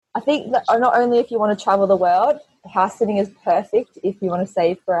think that not only if you want to travel the world, house sitting is perfect if you want to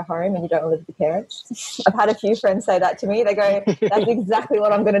save for a home and you don't want to live with your parents. I've had a few friends say that to me. They go, that's exactly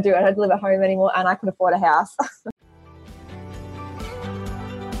what I'm going to do. I don't live at home anymore and I can afford a house.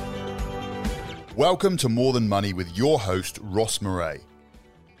 Welcome to More Than Money with your host, Ross Murray.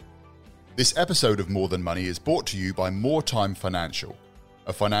 This episode of More Than Money is brought to you by More Time Financial,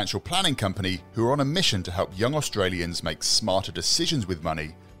 a financial planning company who are on a mission to help young Australians make smarter decisions with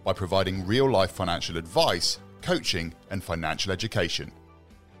money by providing real-life financial advice, coaching, and financial education.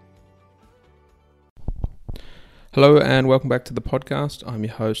 Hello and welcome back to the podcast. I'm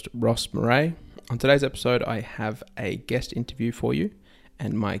your host, Ross Murray. On today's episode, I have a guest interview for you,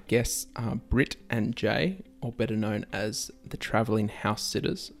 and my guests are Britt and Jay, or better known as the Travelling House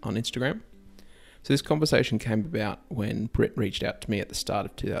Sitters on Instagram. So this conversation came about when Britt reached out to me at the start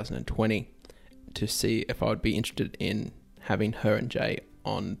of 2020 to see if I would be interested in having her and Jay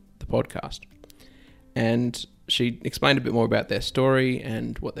on the podcast. And she explained a bit more about their story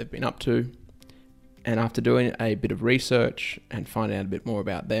and what they've been up to. And after doing a bit of research and finding out a bit more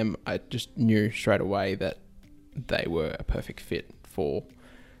about them, I just knew straight away that they were a perfect fit for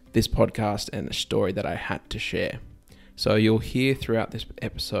this podcast and the story that I had to share. So you'll hear throughout this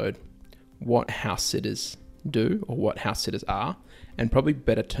episode what house sitters do, or what house sitters are, and probably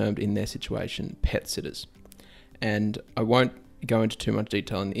better termed in their situation, pet sitters. And I won't go into too much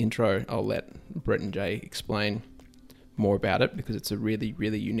detail in the intro. I'll let Britt and Jay explain more about it because it's a really,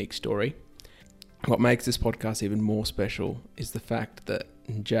 really unique story. What makes this podcast even more special is the fact that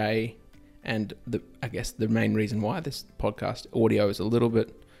Jay, and I guess the main reason why this podcast audio is a little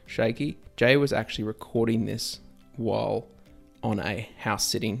bit shaky, Jay was actually recording this while on a house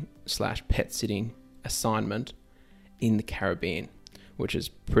sitting / pet sitting assignment in the Caribbean, which is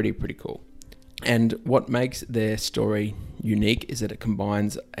pretty cool. And what makes their story unique is that it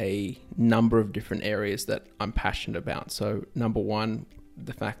combines a number of different areas that I'm passionate about. So number one,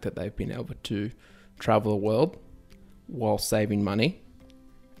 the fact that they've been able to travel the world while saving money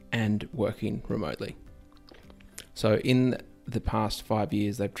and working remotely. So in the past 5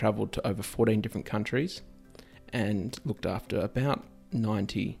 years, they've traveled to over 14 different countries and looked after about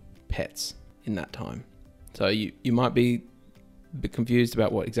 90 pets in that time. So you might be a bit confused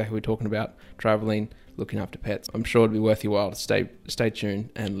about what exactly we're talking about, traveling, looking after pets. I'm sure it'd be worth your while to stay tuned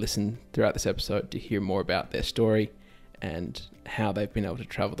and listen throughout this episode to hear more about their story and how they've been able to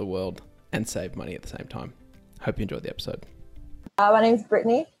travel the world and save money at the same time. Hope you enjoyed the episode. My name's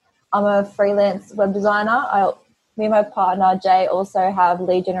Brittany. I'm a freelance web designer. Me and my partner Jay also have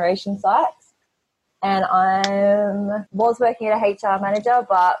lead generation sites, and I was working at a HR manager,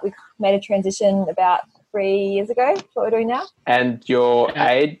 but we made a transition about 3 years ago. That's what we're doing now. And your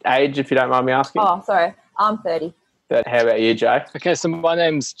age, if you don't mind me asking? Oh, sorry. I'm 30. How about you, Jay? Okay, so my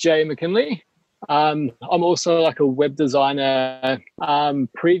name's Jay McKinley. I'm also like a web designer.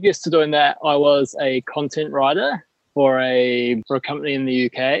 Previous to doing that, I was a content writer for a company in the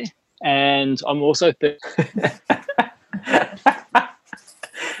UK, and I'm also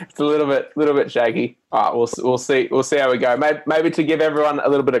It's a little bit shaky. All right, we'll see how we go. Maybe to give everyone a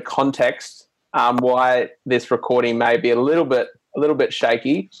little bit of context, why this recording may be a little bit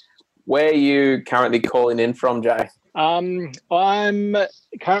shaky. Where are you currently calling in from, Jay? I'm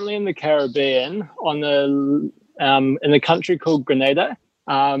currently in the Caribbean in a country called Grenada.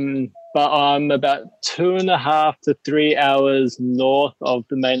 But I'm about 2.5 to 3 hours north of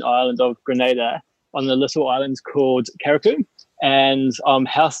the main island of Grenada on the little island called Carriacou. And I'm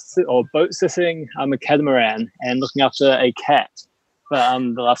boat sitting a catamaran and looking after a cat for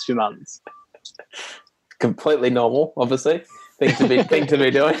the last few months. Completely normal, obviously. Thing to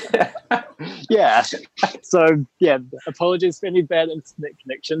be doing. Yeah. So, yeah, apologies for any bad internet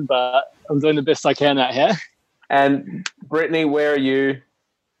connection, but I'm doing the best I can out here. And Brittany, where are you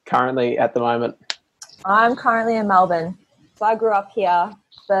currently at the moment? I'm currently in Melbourne. So I grew up here,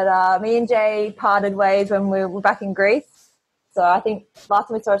 but me and Jay parted ways when we were back in Greece. So I think last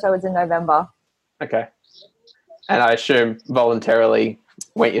time we saw each other was in November. Okay. And I assume voluntarily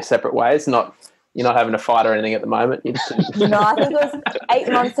went your separate ways, you're not having a fight or anything at the moment? No, I think it was 8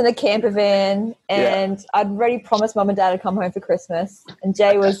 months in a camper van, and I'd already promised Mum and Dad to come home for Christmas, and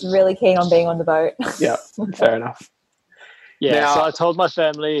Jay was really keen on being on the boat. Yeah, fair enough. Yeah, so I told my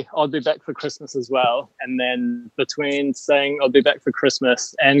family I'd be back for Christmas as well, and then between saying I'd be back for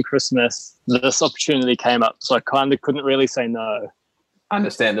Christmas and Christmas, this opportunity came up, so I kind of couldn't really say no.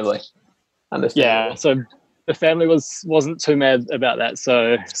 Understandably. Yeah, so the family wasn't too mad about that,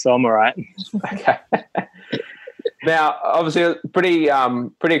 so I'm all right. Okay. Now, obviously, pretty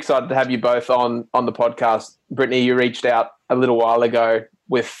excited to have you both on the podcast. Brittany, you reached out a little while ago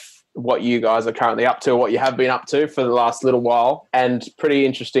with what you guys are currently up to, what you have been up to for the last little while, and pretty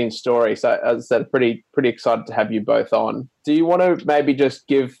interesting story. So as I said, pretty excited to have you both on. Do you want to maybe just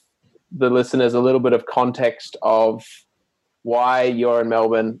give the listeners a little bit of context of why you're in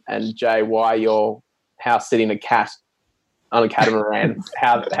Melbourne, and Jay, why you're house sitting a cat on a catamaran?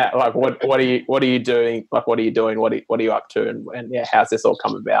 how like what are you doing? Like what are you doing? What are you up to? And yeah, how's this all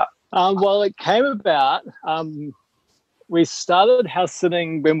come about? Well, it came about. We started house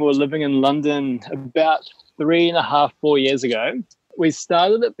sitting when we were living in London about 3.5, 4 years ago. We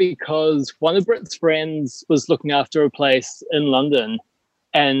started it because one of Britt's friends was looking after a place in London,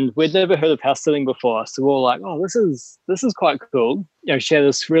 and we'd never heard of house sitting before. So we were like, oh, this is quite cool. You know, she had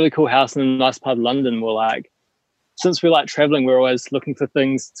this really cool house in a nice part of London. We're like, since we like traveling, we're always looking for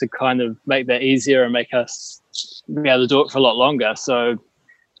things to kind of make that easier and make us be able to do it for a lot longer. So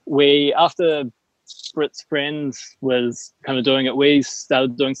after Britt's friend was kind of doing it, we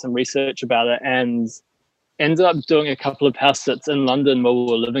started doing some research about it and ended up doing a couple of house sits in London while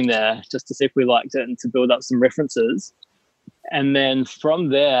we were living there, just to see if we liked it and to build up some references. And then from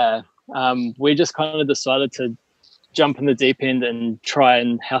there, we just kind of decided to jump in the deep end and try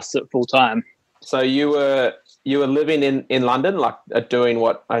and house sit full time. So you were living in London, like doing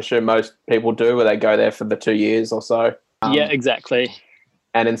what I assume most people do, where they go there for the 2 years or so. Yeah, exactly.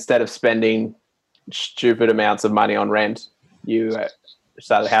 And instead of spending stupid amounts of money on rent, you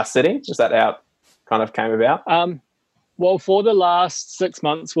started house sitting. Is that how it kind of came about? Well, for the last 6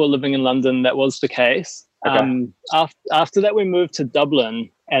 months we were living in London, that was the case. Okay. After that, we moved to Dublin,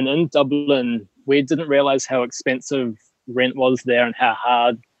 and in Dublin, we didn't realize how expensive rent was there and how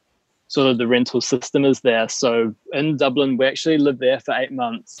hard sort of the rental system is there. So in Dublin, we actually lived there for 8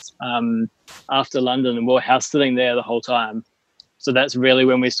 months after London, and we were house sitting there the whole time. So that's really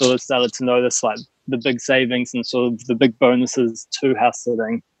when we sort of started to notice like the big savings and sort of the big bonuses to house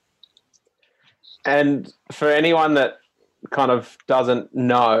sitting. And for anyone that kind of doesn't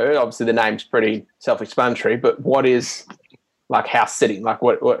know, obviously the name's pretty self-explanatory, but what is like house sitting? Like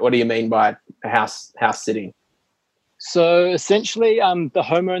what do you mean by house sitting? So essentially, the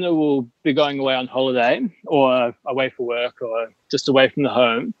homeowner will be going away on holiday or away for work or just away from the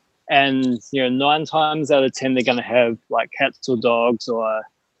home. And, 9 times out of 10, they're going to have like cats or dogs or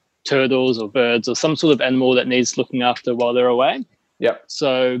turtles or birds or some sort of animal that needs looking after while they're away. Yep.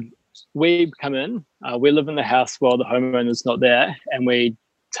 So we come in, we live in the house while the homeowner's not there, and we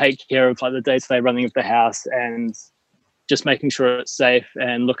take care of like the day-to-day running of the house and just making sure it's safe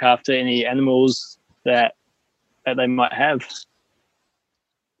and look after any animals that they might have.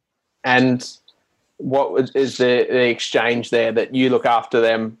 And what is the exchange there, that you look after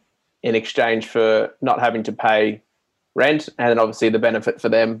them in exchange for not having to pay rent, and then obviously the benefit for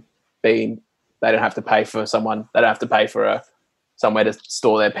them being they don't have to pay for someone, they don't have to pay for somewhere to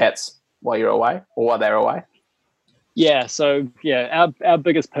store their pets while you're away or while they're away? Yeah, so our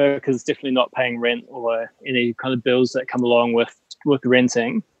biggest perk is definitely not paying rent or any kind of bills that come along with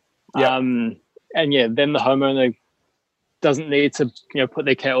renting. Yep. And then the homeowner doesn't need to put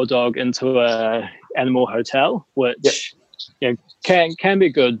their cat or dog into a animal hotel, which can be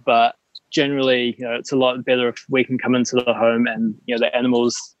good, but generally it's a lot better if we can come into the home and the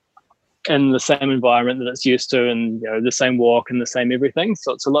animals in the same environment that it's used to, and the same walk and the same everything.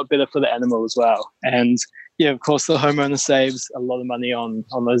 So it's a lot better for the animal as well. And of course the homeowner saves a lot of money on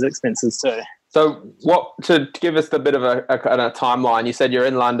those expenses too. So to give us a bit of a timeline, you said you're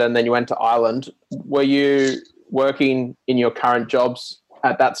in London, then you went to Ireland. Were you working in your current jobs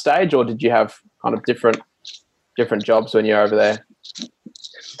at that stage, or did you have kind of different jobs when you're over there?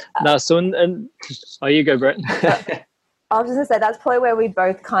 No, so you go, Brett. I was just going to say that's probably where we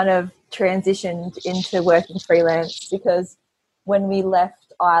both kind of transitioned into working freelance, because when we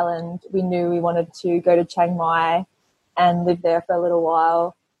left Ireland, we knew we wanted to go to Chiang Mai and live there for a little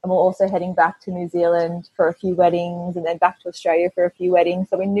while. And we're also heading back to New Zealand for a few weddings and then back to Australia for a few weddings.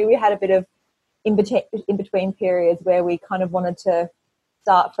 So we knew we had a bit of in between periods where we kind of wanted to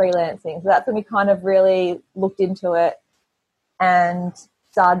start freelancing. So that's when we kind of really looked into it and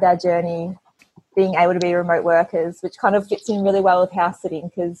started our journey being able to be remote workers, which kind of fits in really well with house sitting,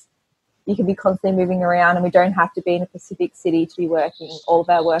 because you can be constantly moving around and we don't have to be in a specific city to be working. All of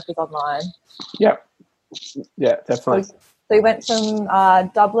our work is online. Yep. Yeah, definitely. So we went from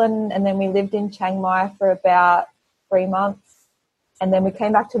Dublin, and then we lived in Chiang Mai for about 3 months. And then we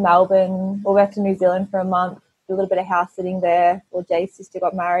came back to Melbourne, or back to New Zealand for a month, did a little bit of house sitting there while Jay's sister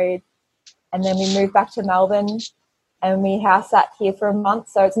got married. And then we moved back to Melbourne and we house sat here for a month.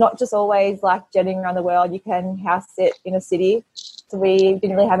 So it's not just always like jetting around the world. You can house sit in a city. So we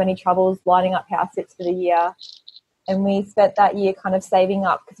didn't really have any troubles lining up house sits for the year. And we spent that year kind of saving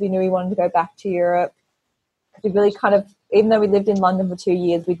up because we knew we wanted to go back to Europe. We really kind of, even though we lived in London for 2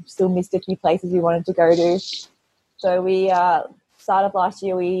 years, we still missed a few places we wanted to go to. So we started last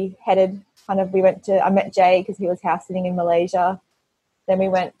year, I met Jay because he was house sitting in Malaysia. Then we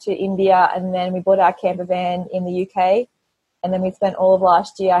went to India, and then we bought our camper van in the UK. And then we spent all of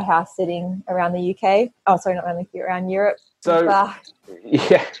last year house sitting around the UK. Oh, sorry, not around the UK, around Europe. So,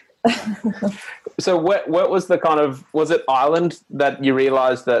 yeah. So what was the kind of, was it Ireland that you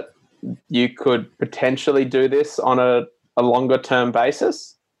realised that you could potentially do this on a longer term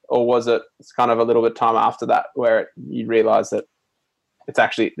basis? Or was it kind of a little bit time after that where you realised that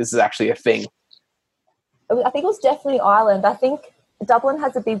this is actually a thing? I think it was definitely Ireland. I think Dublin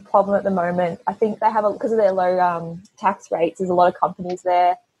has a big problem at the moment. I think they have, because of their low tax rates, there's a lot of companies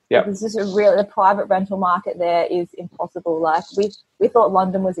there. Yeah, it's just the private rental market there is impossible. Like we thought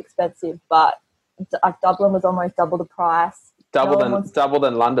London was expensive, but Dublin was almost double the price. Double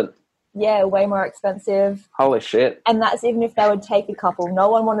than London. Yeah, way more expensive. Holy shit! And that's even if they would take a couple. No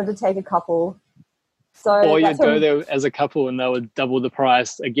one wanted to take a couple. So or you'd go there as a couple and they would double the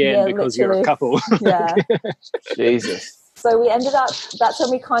price again because literally. You're a couple. Yeah. Jesus. So we ended up, that's when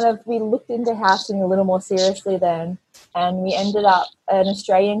we looked into housing a little more seriously then. And we ended up, an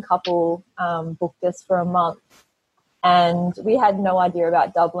Australian couple booked us for a month. And we had no idea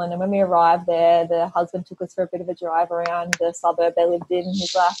about Dublin. And when we arrived there, the husband took us for a bit of a drive around the suburb they lived in.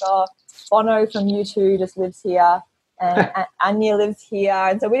 He's like, oh, Bono from U2 just lives here. And Anya lives here.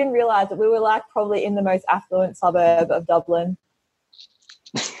 And so we didn't realise that we were like probably in the most affluent suburb of Dublin.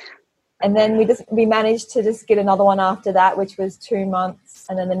 And then we managed to just get another one after that, which was 2 months.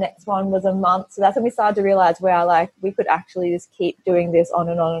 And then the next one was a month. So that's when we started to realise, wow, like we could actually just keep doing this on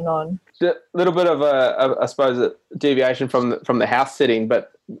and on and on. A little bit of I suppose, a deviation from the house sitting,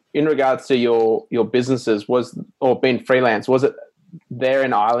 but in regards to your businesses or being freelance, was it there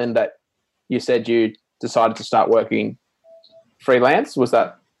in Ireland that you said you decided to start working freelance? Was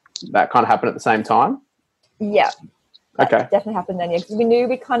that kind of happened at the same time? Yeah. That definitely happened then, yeah. Because we knew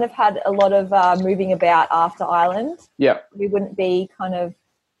we kind of had a lot of moving about after Ireland. Yeah. We wouldn't be kind of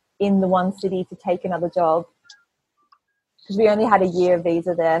in the one city to take another job because we only had a year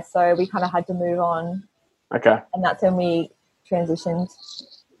visa there, so we kind of had to move on. Okay. And that's when we transitioned.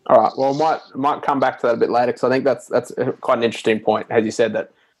 All right. Well, might come back to that a bit later because I think that's quite an interesting point, as you said,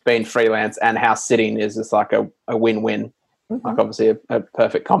 that being freelance and house sitting is just like a win-win, like obviously a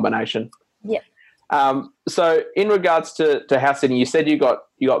perfect combination. Yeah. So in regards to house sitting, you said you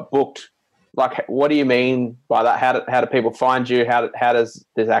got booked. Like, what do you mean by that? How do people find you? How does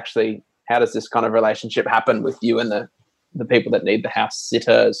this kind of relationship happen with you and the people that need the house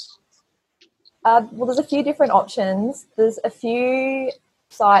sitters? Well, there's a few different options. There's a few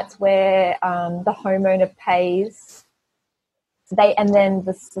sites where the homeowner pays. And then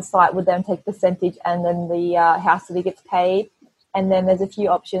the site would then take percentage, and then the house sitter gets paid. And then there's a few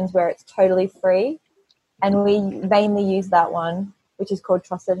options where it's totally free. And we mainly use that one, which is called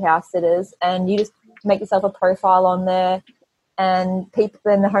Trusted House Sitters. And you just make yourself a profile on there, and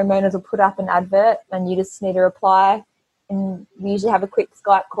then the homeowners will put up an advert, and you just need to reply. And we usually have a quick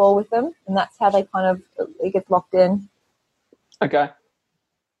Skype call with them, and that's how it gets locked in. Okay.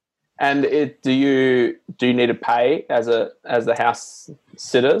 And do you need to pay as the house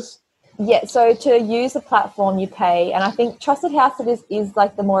sitters? Yeah, so to use the platform you pay, and I think Trusted House Sitters is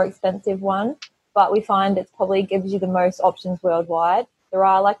like the more expensive one, but we find it probably gives you the most options worldwide. There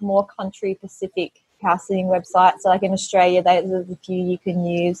are like more country-specific house sitting websites. So like in Australia, there's a few you can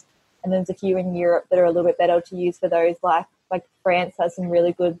use, and there's a few in Europe that are a little bit better to use for those. Like France has some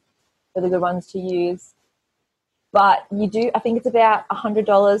really good ones to use. But I think it's about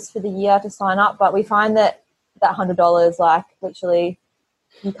 $100 for the year to sign up. But we find that $100, like literally,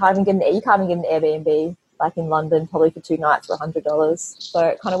 you can't even get an Airbnb like in London, probably for 2 nights for $100. So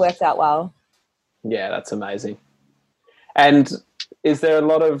it kind of works out well. Yeah, that's amazing. And is there a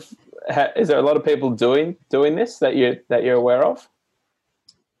lot of people doing this that you're aware of?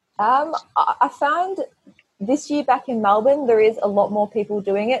 I found this year back in Melbourne, there is a lot more people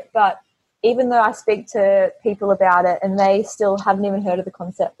doing it, but even though I speak to people about it and they still haven't even heard of the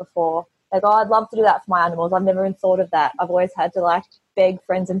concept before, like, oh, I'd love to do that for my animals. I've never even thought of that. I've always had to like beg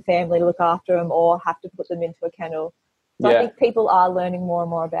friends and family to look after them or have to put them into a kennel. So yeah. I think people are learning more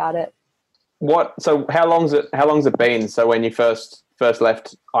and more about it. So how long's it been? So when you first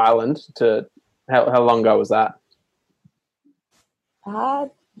left Ireland to how long ago was that?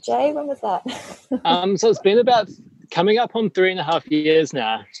 Jay, when was that? So it's been about coming up on 3.5 years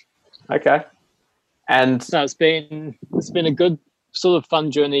now. Okay. And so it's been a good sort of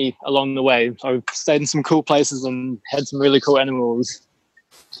fun journey along the way. I've stayed in some cool places and had some really cool animals.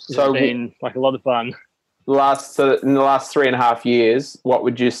 So It's been like a lot of fun. in the last 3.5 years, what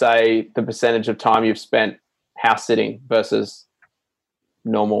would you say the percentage of time you've spent house sitting versus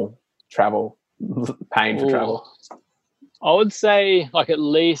normal travel, paying for travel? I would say like at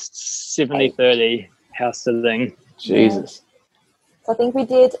least 70-30 house sitting. Jesus. So I think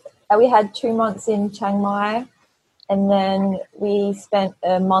we had 2 months in Chiang Mai, and then we spent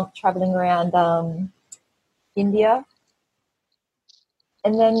a month traveling around India.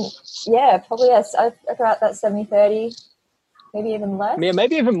 And then, probably about that 70-30, maybe even less. Yeah,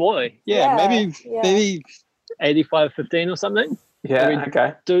 maybe even more. Yeah, Maybe 85-15 or something. Yeah,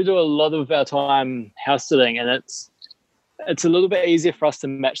 okay. Do a lot of our time house sitting, and it's a little bit easier for us to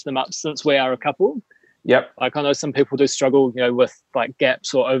match them up since we are a couple. Yep. Like I know some people do struggle, with like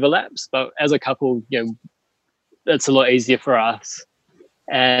gaps or overlaps, but as a couple, it's a lot easier for us.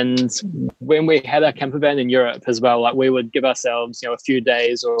 And when we had our camper van in Europe as well, like we would give ourselves, a few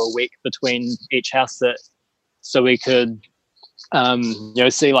days or a week between each house sit, so we could,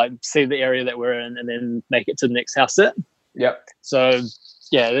 see the area that we're in and then make it to the next house sit. Yep. So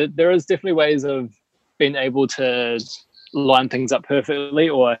yeah, there is definitely ways of being able to line things up perfectly,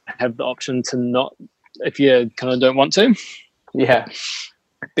 or have the option to not, if you kind of don't want to. Yeah.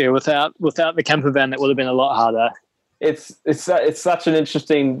 Yeah, without the camper van, that would have been a lot harder. It's such an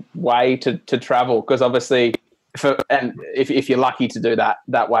interesting way to travel, because obviously, if you're lucky to do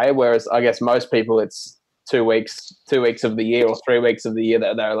that way, whereas I guess most people it's 2 weeks of the year or 3 weeks of the year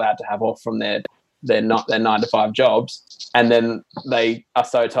that they're allowed to have off from their 9-to-5 jobs, and then they are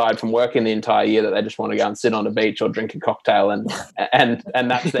so tired from working the entire year that they just want to go and sit on a beach or drink a cocktail, and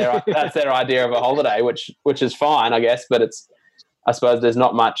that's their idea of a holiday, which is fine, I guess, but I suppose there's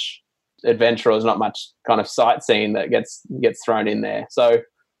not much adventure, or there's not much kind of sightseeing that gets thrown in there. So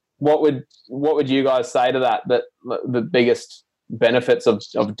what would you guys say to that the biggest benefits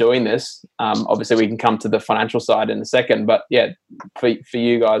of doing this? Obviously we can come to the financial side in a second, but yeah, for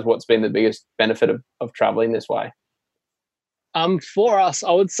you guys, what's been the biggest benefit of traveling this way? For us,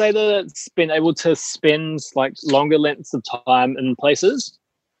 I would say that it's been able to spend like longer lengths of time in places,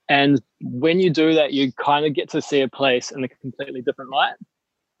 and when you do that, you kind of get to see a place in a completely different light.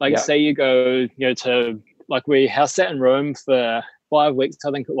 Like, say you go, to, like, we house sat in Rome for 5 weeks,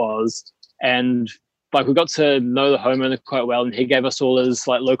 I think it was, and like we got to know the homeowner quite well, and he gave us all his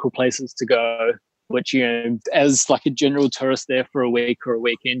like local places to go, which as like a general tourist there for a week or a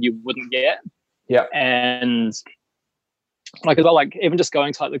weekend, you wouldn't get. Yeah, and like as well, like even just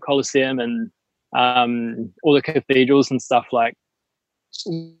going to like the Colosseum and all the cathedrals and stuff. Like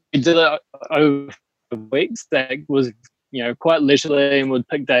we did it over weeks. That was quite leisurely, and would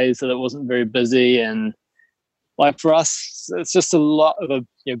pick days that it wasn't very busy. And like for us, it's just a lot of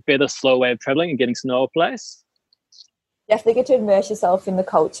a better, slow way of traveling and getting to know a place. You have to get to immerse yourself in the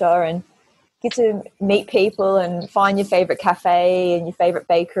culture and get to meet people and find your favorite cafe and your favorite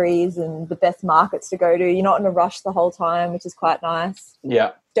bakeries and the best markets to go to. You're not in a rush the whole time, which is quite nice.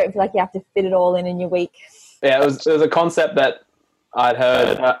 Yeah. Don't feel like you have to fit it all in your week. Yeah, it was a concept that I'd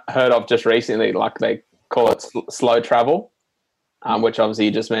heard of just recently. Like they call it slow travel, which obviously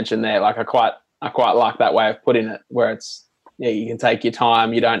you just mentioned there. Like I quite like that way of putting it, where it's you can take your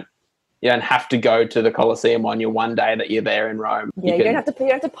time. You don't have to go to the Colosseum on your one day that you're there in Rome. Yeah, you don't have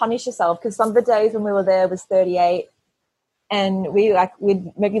to punish yourself, because some of the days when we were there was 38, and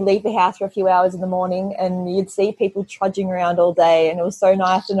we'd maybe leave the house for a few hours in the morning, and you'd see people trudging around all day, and it was so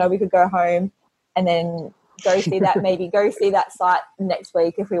nice to know we could go home and then go see that site next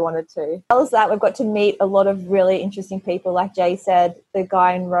week if we wanted to. As well as that, we've got to meet a lot of really interesting people. Like Jay said, the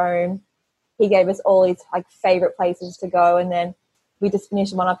guy in Rome, he gave us all his like favorite places to go, and then we just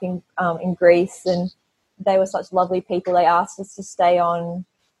finished one up in Greece, and they were such lovely people. They asked us to stay on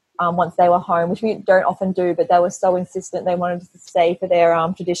once they were home, which we don't often do, but they were so insistent. They wanted us to stay for their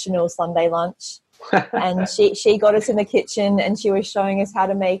traditional Sunday lunch. And she got us in the kitchen, and she was showing us how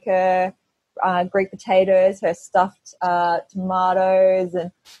to make her Greek potatoes, her stuffed tomatoes,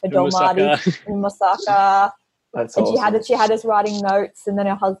 and her dolmades and moussaka. That's and awesome. she had us writing notes, and then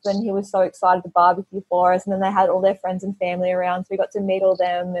her husband, he was so excited to barbecue for us, and then they had all their friends and family around, so we got to meet all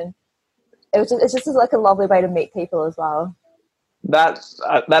them, and it's just like a lovely way to meet people as well. That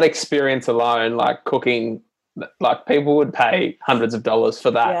experience alone, like cooking, like people would pay hundreds of dollars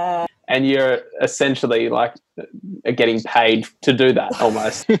for that. Yeah. And you're essentially like getting paid to do that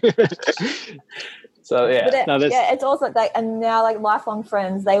almost. So yeah, it's also like that. And now like lifelong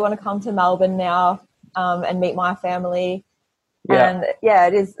friends, they want to come to Melbourne now and meet my family. Yeah. And yeah,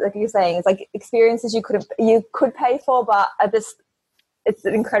 it is like you're saying, it's like experiences you could pay for, but it's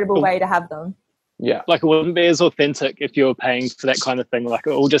an incredible way to have them. Yeah. Like, it wouldn't be as authentic if you were paying for that kind of thing. Like,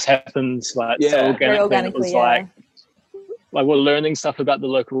 it all just happens so Very organically. And it was organically, like we're learning stuff about the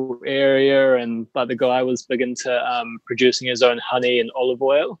local area, and like the guy was big into producing his own honey and olive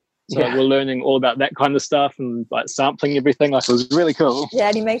oil. So like, we're learning all about that kind of stuff and like sampling everything. Like, it was really cool. Yeah,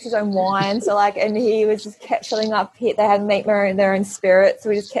 and he makes his own wine. So like, and he was just kept filling up. They had make their own spirits, so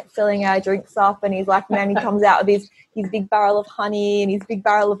we just kept filling our drinks up. And he's like, man, he comes out with his big barrel of honey and his big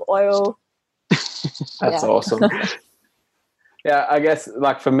barrel of oil. That's awesome. Yeah, I guess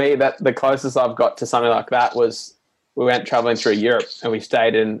like for me, that the closest I've got to something like that was we went traveling through Europe and we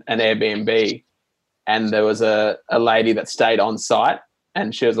stayed in an Airbnb, and there was a lady that stayed on site.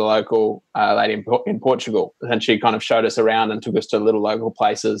 And she was a local lady in Portugal, and she kind of showed us around and took us to little local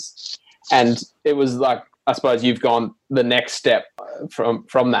places. And it was like, I suppose you've gone the next step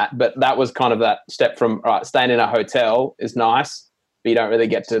from that, but that was kind of that step from, all right, staying in a hotel is nice, but you don't really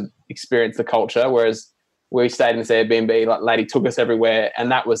get to experience the culture. Whereas we stayed in this Airbnb, like lady took us everywhere, and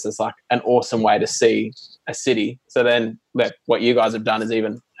that was just like an awesome way to see a city. So then what you guys have done is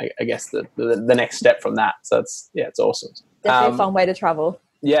even, I guess, the next step from that. So it's awesome. Definitely a fun way to travel.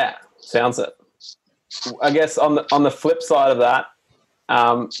 Yeah, sounds it. I guess on the flip side of that,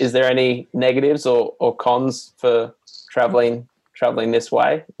 is there any negatives or cons for traveling this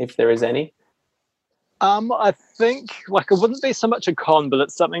way, if there is any? I think like it wouldn't be so much a con, but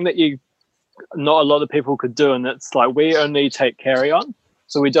it's something that not a lot of people could do, and it's like we only take carry-on,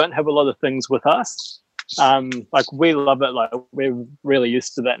 so we don't have a lot of things with us. Like we love it, like we're really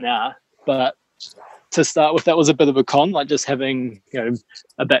used to that now, but to start with, that was a bit of a con, like just having,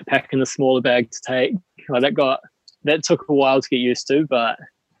 a backpack and a smaller bag to take. Like that took a while to get used to, but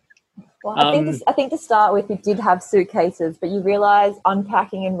well, I think to start with, we did have suitcases, but you realise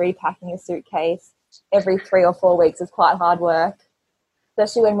unpacking and repacking a suitcase every 3 or 4 weeks is quite hard work,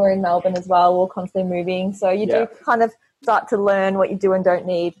 especially when we're in Melbourne as well. We're constantly moving, so you do kind of start to learn what you do and don't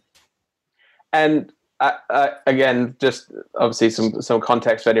need. And again, just obviously some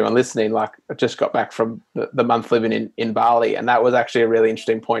context for anyone listening. Like, I just got back from the month living in Bali, and that was actually a really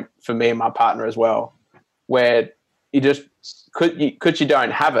interesting point for me and my partner as well, where you just because you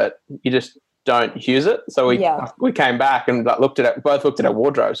don't have it, you just don't use it. So we came back and both looked at our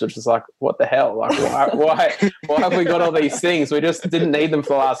wardrobes, which is like, what the hell? Like, why have we got all these things? We just didn't need them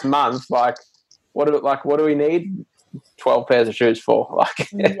for the last month. Like, what do we need 12 pairs of shoes for? Like,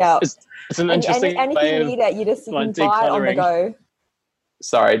 it's an interesting and if you need it, you can buy it on the go.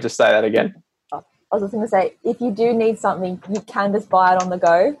 Sorry, just say that again. I was just going to say, if you do need something, you can just buy it on the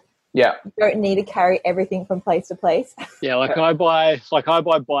go. Yeah, you don't need to carry everything from place to place. Yeah, I buy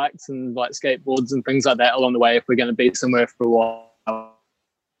bikes and like skateboards and things like that along the way if we're going to be somewhere for a while.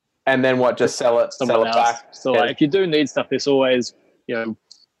 And then just sell it back. So like, if you do need stuff, there's always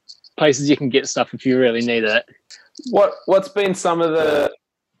places you can get stuff if you really need it. What's been some of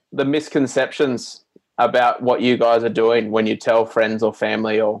the misconceptions about what you guys are doing when you tell friends or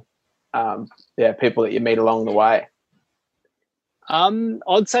family or people that you meet along the way?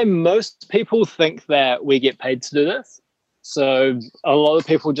 I'd say most people think that we get paid to do this. So a lot of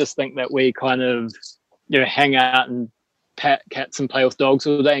people just think that we kind of, hang out and pet cats and play with dogs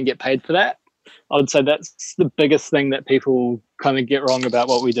all day and get paid for that. I would say that's the biggest thing that people kind of get wrong about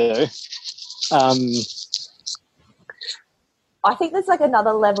what we do. I think there's like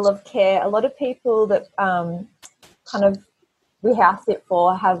another level of care. A lot of people that kind of we house sit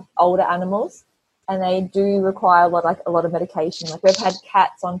for have older animals, and they do require a lot of medication. Like, we've had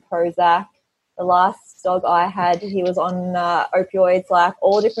cats on Prozac. The last dog I had, he was on opioids, like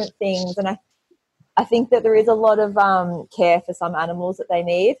all different things. And I think that there is a lot of care for some animals that they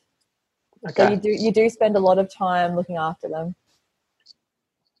need. Okay. So you do spend a lot of time looking after them.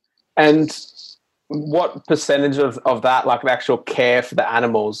 And what percentage of that, like the actual care for the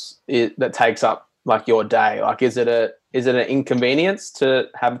animals, that takes up like your day? Like, is it an inconvenience to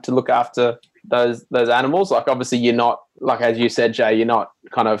have to look after those animals? Like, obviously you're not, like as you said, Jay, you're not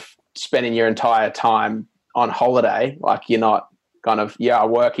kind of spending your entire time on holiday. Like, you're not kind of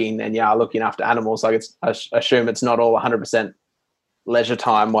working and looking after animals. Like, I assume it's not all 100% leisure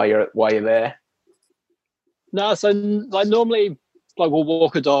time while you're there. No, so like normally, like we'll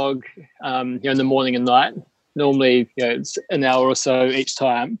walk a dog, in the morning and night. Normally, it's an hour or so each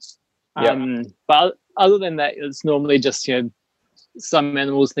time. But other than that, it's normally just some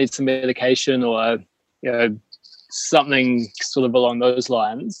animals need some medication or something sort of along those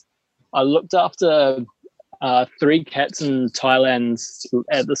lines. I looked after 3 cats in Thailand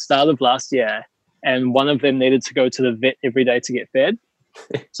at the start of last year, and one of them needed to go to the vet every day to get fed.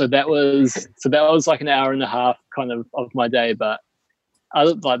 So that was like an hour and a half kind of my day. But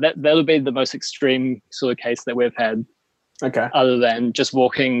that'll be the most extreme sort of case that we've had. Okay. Other than just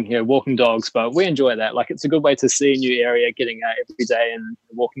walking dogs, but we enjoy that. Like, it's a good way to see a new area, getting out every day and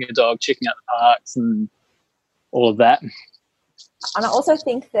walking a dog, checking out the parks and all of that. And I also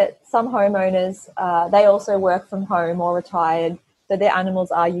think that some homeowners, they also work from home or retired, so their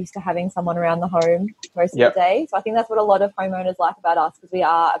animals are used to having someone around the home most of the day. So I think that's what a lot of homeowners like about us, because we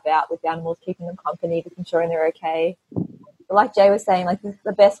are about with the animals, keeping them company, just ensuring they're okay. But like Jay was saying, like,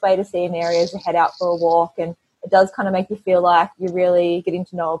 the best way to see an area is to head out for a walk, and it does kind of make you feel like you're really getting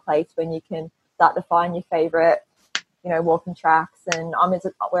to know a place when you can start to find your favourite, walking tracks. And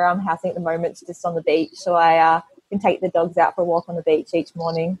where I'm housing at the moment, it's just on the beach, so I can take the dogs out for a walk on the beach each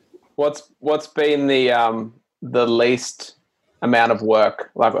morning. What's been the least amount of work,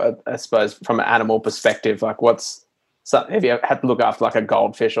 like, I suppose, from an animal perspective? Like, have you had to look after like a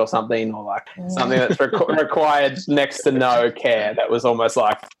goldfish or something, or like something that's required next to no care, that was almost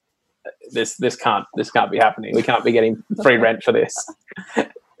like, this can't be happening, we can't be getting free rent for this?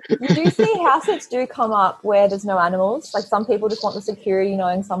 You do see house sits do come up where there's no animals. Like, some people just want the security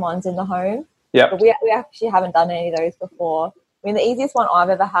knowing someone's in the home. Yeah. But we actually haven't done any of those before. I mean, the easiest one I've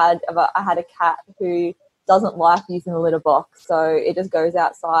ever had, I had a cat who doesn't like using the litter box, so it just goes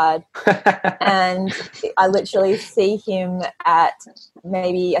outside. And I literally see him at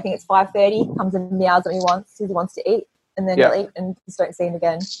maybe, I think it's 5:30, comes and meows at me once because he wants to eat, and then he'll eat and just don't see him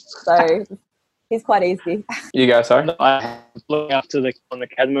again. So he's quite easy. You go, sorry. I look after on the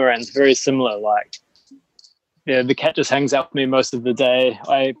catamarans, very similar. Like, the cat just hangs out with me most of the day.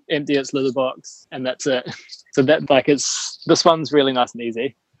 I empty its litter box, and that's it. So that, like, this one's really nice and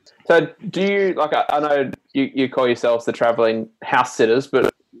easy. So do you, like, I know you call yourselves the travelling house sitters,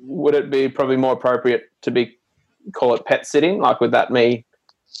 but would it be probably more appropriate to call it pet sitting? Like, would that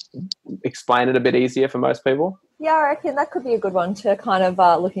explain it a bit easier for most people? Yeah, I reckon that could be a good one to kind of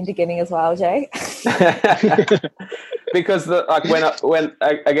look into getting as well, Jay. Because when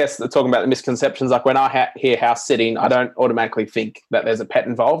I guess talking about the misconceptions, like, when I hear house sitting, I don't automatically think that there's a pet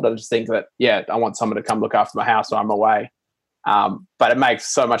involved. I just think that, I want someone to come look after my house while I'm away. But it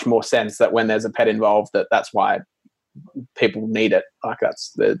makes so much more sense that when there's a pet involved, that's why people need it. Like,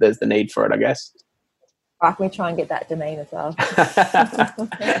 there's the need for it, I guess. Right, can we try and get that domain as well?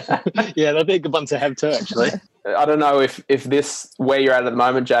 Yeah, that'd be a good one to have too, actually. I don't know if this, where you're at the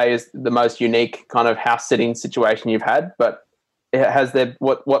moment, Jay, is the most unique kind of house sitting situation you've had, but has there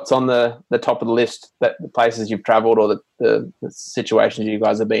what's on the top of the list, that the places you've travelled or the situations you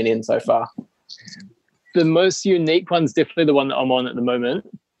guys have been in so far? The most unique one's definitely the one that I'm on at the moment.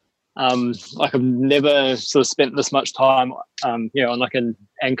 Like, I've never sort of spent this much time, on like an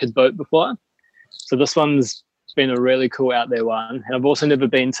anchored boat before. So this one's been a really cool out there one. And I've also never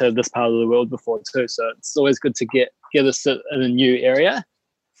been to this part of the world before too. So it's always good to get a sit in a new area.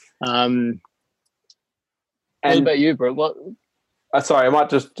 And what about you, bro? What? Sorry, I might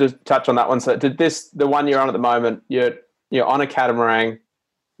just touch on that one. So the one you're on at the moment, you're on a catamaran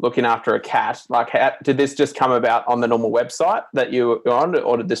looking after a cat. Like, did this just come about on the normal website that you're on,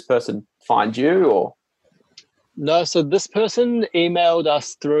 or did this person find you, or? No, so this person emailed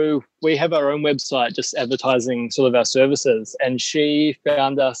us through, we have our own website just advertising sort of our services, and she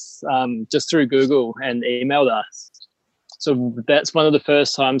found us just through Google and emailed us. So that's one of the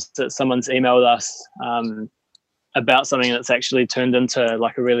first times that someone's emailed us about something that's actually turned into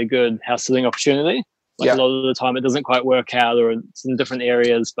like a really good house sitting opportunity. Like, a lot of the time it doesn't quite work out, or it's in different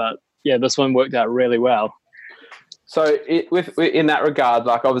areas, but yeah, this one worked out really well. So in that regard,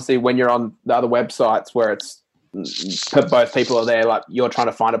 like, obviously when you're on the other websites where it's both people are there, like, you're trying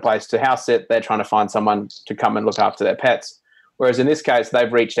to find a place to house sit, they're trying to find someone to come and look after their pets. Whereas in this case,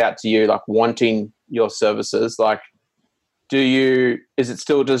 they've reached out to you, like, wanting your services. Like, does it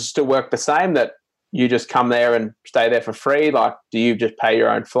still work the same, that you just come there and stay there for free? Like, do you just pay your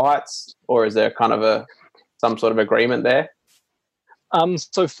own flights, or is there kind of some sort of agreement there?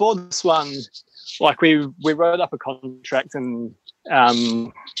 So for this one, like, we wrote up a contract and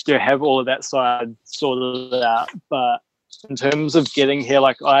have all of that side sorted out. But in terms of getting here,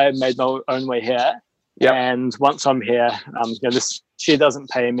 like, I made my own way here. Yep. And once I'm here, she doesn't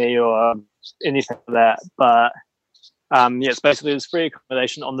pay me or anything like that. But it's basically it's free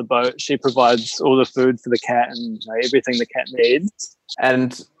accommodation on the boat. She provides all the food for the cat and everything the cat needs.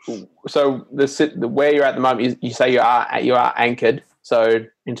 And so where you're at the moment, you say you are anchored. So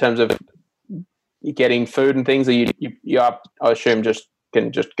in terms of getting food and things, are you are, I assume,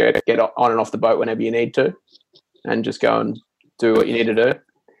 can just go get on and off the boat whenever you need to, and just go and do what you need to do?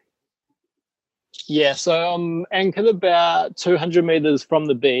 Yeah, so I'm anchored about 200 meters from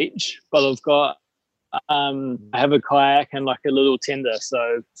the beach, but I've got I have a kayak and like a little tender,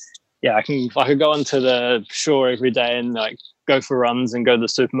 so yeah, I could go onto the shore every day and like go for runs and go to the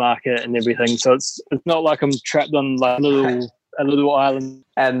supermarket and everything. So it's not like I'm trapped on like a little island.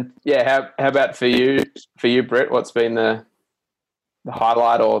 And yeah, how about for you, Britt? What's been the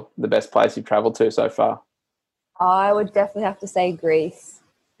highlight or the best place you've travelled to so far? I would definitely have to say Greece.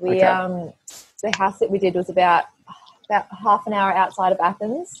 We the house that we did was about half an hour outside of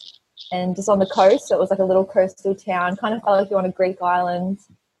Athens and just on the coast. So it was like a little coastal town, kind of felt like you're on a Greek island.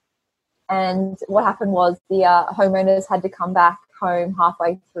 And what happened was the homeowners had to come back home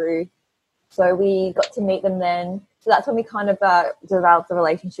halfway through. So we got to meet them then. So that's when we kind of developed a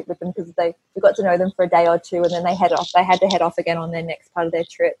relationship with them, because we got to know them for a day or two, and then they had to head off again on their next part of their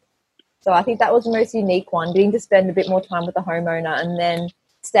trip. So I think that was the most unique one, getting to spend a bit more time with the homeowner and then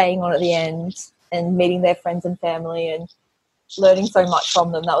staying on at the end and meeting their friends and family and learning so much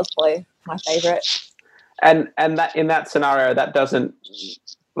from them. That was probably my favourite. And that in that scenario, that doesn't,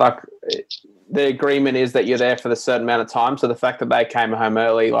 like, the agreement is that you're there for the certain amount of time. So the fact that they came home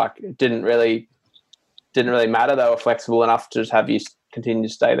early, like, it didn't really matter. They were flexible enough to just have you continue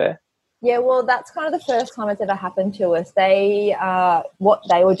to stay there. Yeah, well, that's kind of the first time it's ever happened to us. They, what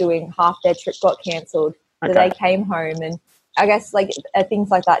they were doing, half their trip got cancelled. So they came home, and I guess like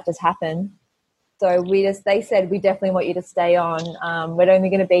things like that just happen. So they said, we definitely want you to stay on. We're only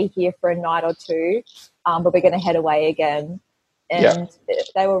going to be here for a night or two, but we're going to head away again. And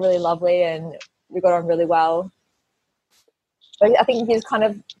they were really lovely, and we got on really well. But I think those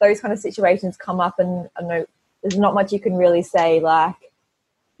kind of situations come up, and I know there's not much you can really say, like,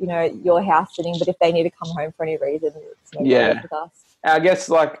 you know, you're house sitting, but if they need to come home for any reason, it's no problem with us. I guess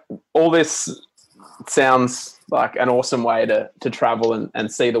like all this sounds like an awesome way to travel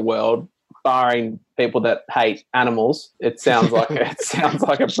and see the world, barring people that hate animals. It sounds like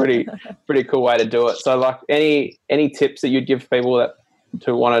a pretty cool way to do it. So like any tips that you'd give people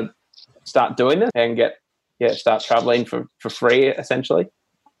to want to start doing this and start traveling for free essentially?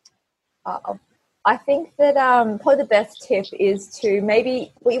 I think that probably the best tip is to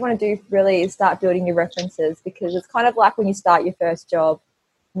maybe what you want to do really is start building your references, because it's kind of like when you start your first job,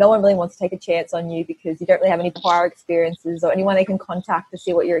 no one really wants to take a chance on you because you don't really have any prior experiences or anyone they can contact to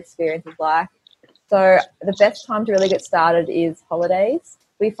see what your experience is like. So the best time to really get started is holidays.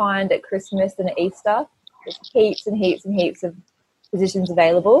 We find at Christmas and at Easter, there's heaps and heaps and heaps of positions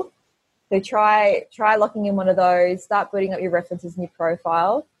available. So try locking in one of those, start building up your references and your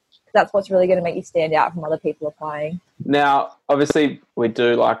profile. That's what's really going to make you stand out from other people applying. Now, obviously, we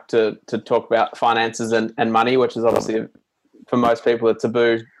do like to talk about finances and money, which is obviously for most people a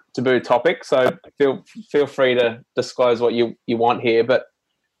taboo topic. So feel free to disclose what you want here. But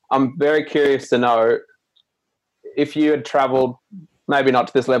I'm very curious to know if you had travelled, maybe not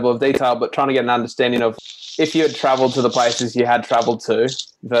to this level of detail, but trying to get an understanding of if you had travelled to the places you had travelled to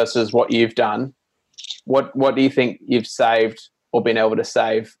versus what you've done. What do you think you've saved or been able to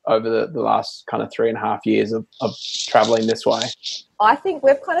save over the last kind of 3.5 years of traveling this way? I think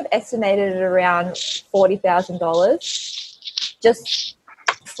we've kind of estimated it around $40,000 just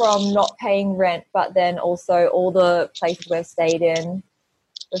from not paying rent, but then also all the places we've stayed in.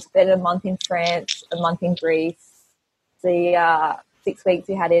 We've spent a month in France, a month in Greece, the 6 weeks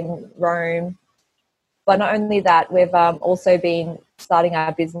we had in Rome. But not only that, we've also been starting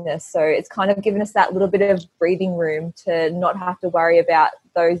our business. So it's kind of given us that little bit of breathing room to not have to worry about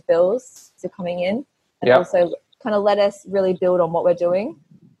those bills that are coming in, and also kind of let us really build on what we're doing.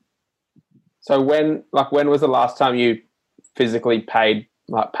 So when was the last time you physically paid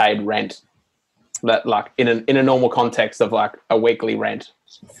rent? That like in a normal context of like a weekly rent?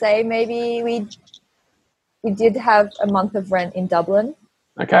 Say maybe we did have a month of rent in Dublin.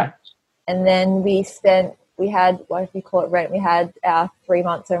 Okay. And then we had, what if you call it rent? We had our 3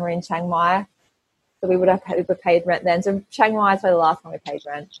 months over in Chiang Mai. So we would have paid rent then. So Chiang Mai is probably the last time we paid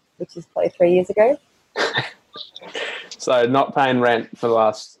rent, which is probably 3 years ago. So not paying rent for the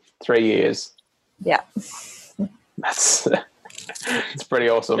last 3 years. Yeah. It's pretty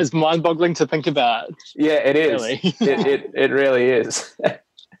awesome. It's mind-boggling to think about. Yeah, it is. Really. it really is.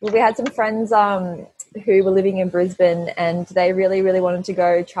 Well, we had some friends who were living in Brisbane, and they really, really wanted to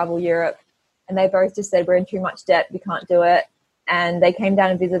go travel Europe. And they both just said, we're in too much debt, we can't do it. And they came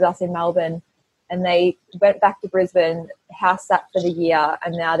down and visited us in Melbourne, and they went back to Brisbane, house sat for the year,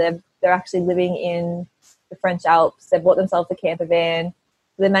 and now they're actually living in the French Alps. They've bought themselves a camper van.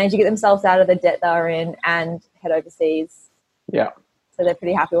 So they managed to get themselves out of the debt they were in and head overseas. Yeah. So they're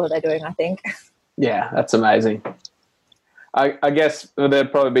pretty happy with what they're doing, I think. Yeah, that's amazing. I guess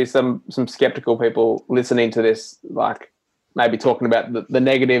there'd probably be some skeptical people listening to this, like maybe talking about the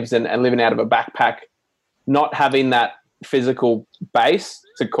negatives and living out of a backpack not having that physical base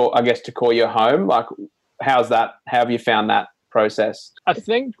to call your home, like how have you found that process? I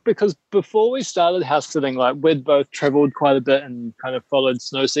think because before we started house sitting, like we'd both traveled quite a bit and kind of followed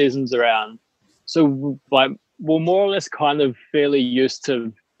snow seasons around. So like we're more or less kind of fairly used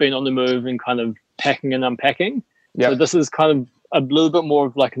to being on the move and kind of packing and unpacking. Yep. So this is kind of a little bit more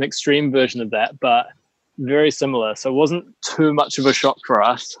of like an extreme version of that, but very similar. So it wasn't too much of a shock for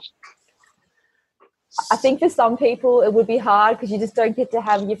us. I think for some people it would be hard because you just don't get to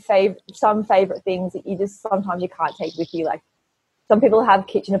have your some favorite things that you just sometimes you can't take with you. Like some people have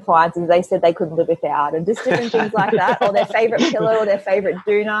kitchen appliances they said they couldn't live without, and just different things like that, or their favorite pillow or their favorite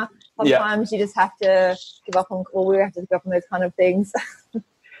doona. Sometimes you just have to give up on, or we have to give up on those kind of things.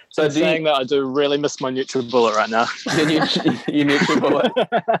 So saying that, I do really miss my NutriBullet right now. Your NutriBullet.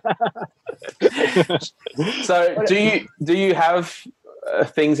 So do you have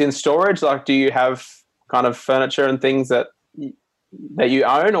things in storage? Like, do you have kind of furniture and things that you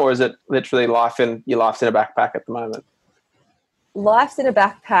own, or is it literally your life's in a backpack at the moment? Life's in a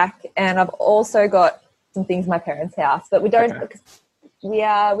backpack, and I've also got some things in my parents' house, but we don't. Okay. We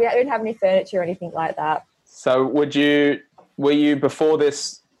don't have any furniture or anything like that. So were you before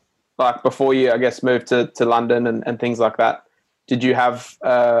this? Like before you, I guess, moved to London and things like that, did you have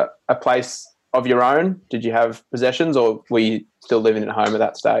a place of your own? Did you have possessions, or were you still living at home at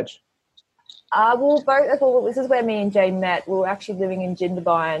that stage? This is where me and Jay met. We were actually living in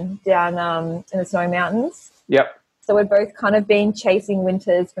Jindabyne down in the Snowy Mountains. Yep. So we'd both kind of been chasing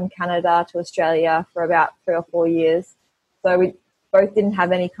winters from Canada to Australia for about 3 or 4 years. So we both didn't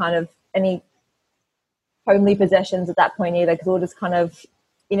have any homely possessions at that point either, because we were just kind of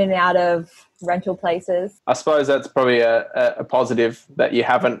in and out of rental places. I suppose that's probably a positive that you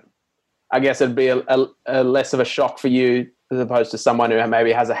haven't. I guess it'd be a less of a shock for you as opposed to someone who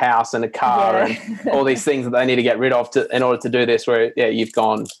maybe has a house and a car and all these things that they need to get rid of in order to do this, where you've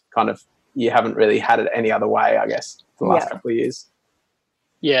gone kind of, you haven't really had it any other way, I guess, for the last couple of years.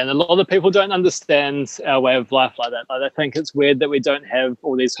 Yeah, and a lot of people don't understand our way of life like that. Like, they think it's weird that we don't have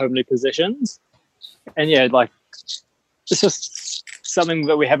all these homely possessions. And it's just something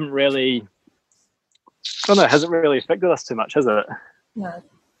that we haven't really, hasn't really affected us too much, has it? No.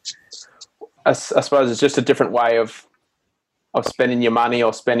 I suppose it's just a different way of spending your money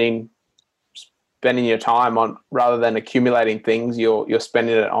or spending your time on, rather than accumulating things, you're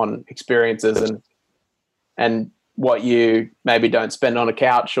spending it on experiences and what you maybe don't spend on a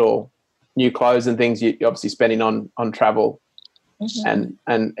couch or new clothes and things, you're obviously spending on travel and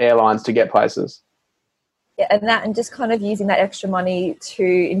airlines to get places. Yeah, and just kind of using that extra money to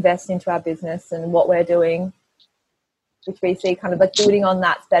invest into our business and what we're doing, which we see kind of like building on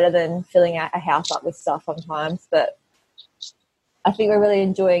that's better than filling out a house up with stuff sometimes. But I think we're really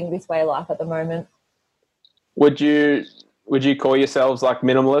enjoying this way of life at the moment. Would you call yourselves like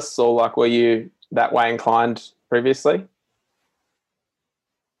minimalists, or like were you that way inclined previously?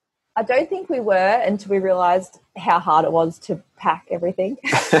 I don't think we were until we realised how hard it was to pack everything.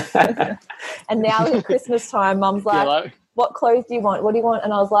 And now at Christmas time, Mum's like, what clothes do you want? What do you want?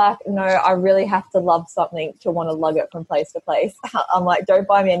 And I was like, no, I really have to love something to want to lug it from place to place. I'm like, don't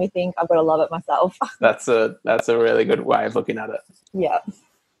buy me anything. I've got to love it myself. That's a really good way of looking at it. Yeah.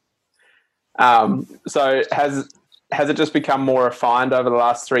 So has it just become more refined over the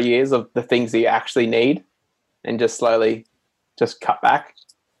last 3 years of the things that you actually need and just slowly just cut back?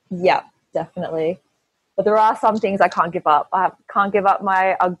 Yeah, definitely. But there are some things I can't give up. I can't give up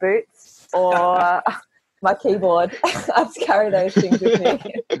my Ugg boots or my keyboard. I have to carry those things with me.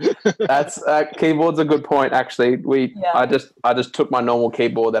 That's keyboard's a good point, actually. I just took my normal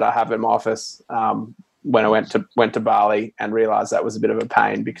keyboard that I have in my office when I went to Bali and realised that was a bit of a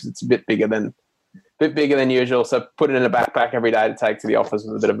pain because it's a bit bigger than usual. So putting it in a backpack every day to take to the office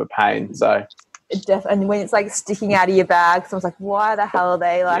was a bit of a pain. So. And when it's like sticking out of your bag, someone's like, why the hell are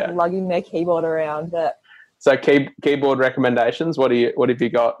they lugging their keyboard around? But so keyboard recommendations, what have you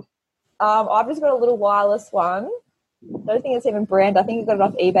got? I've just got a little wireless one. I don't think it's even brand. I think I got it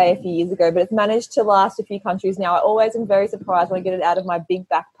off eBay a few years ago, but it's managed to last a few countries now. I always am very surprised when I get it out of my big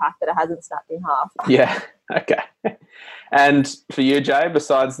backpack that it hasn't snapped in half. Yeah, okay. And for you, Jay,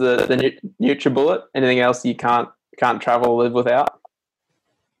 besides the NutriBullet, anything else you can't travel or live without?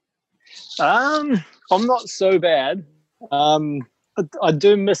 I'm not so bad. I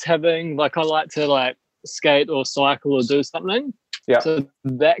do miss having, I like to skate or cycle or do something. Yeah. So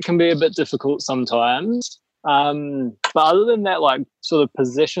that can be a bit difficult sometimes. But other than that, sort of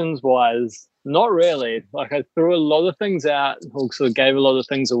possessions wise, not really. I threw a lot of things out, or sort of gave a lot of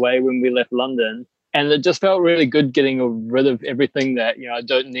things away when we left London, and it just felt really good getting rid of everything that I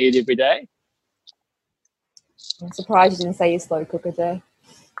don't need every day. I'm surprised you didn't say you're slow cooker, Jay.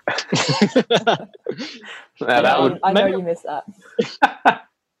 I know you missed that.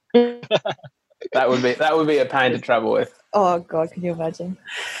 That would be a pain to travel with. Oh God, can you imagine?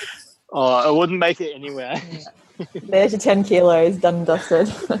 Oh, I wouldn't make it anywhere. There's your 10 kilos done and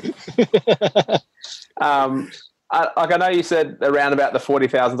dusted. I know you said around about the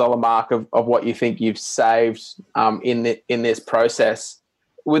 $40,000 mark of what you think you've saved in this process.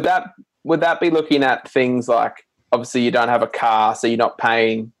 Would that be looking at things like, obviously you don't have a car, so you're not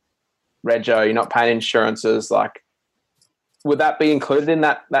paying rego, you're not paying insurances. Like, would that be included in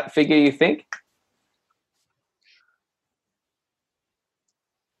that figure, you think?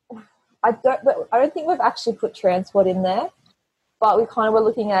 I don't think we've actually put transport in there, but we kind of were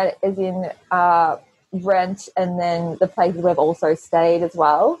looking at it as in rent and then the places we've also stayed as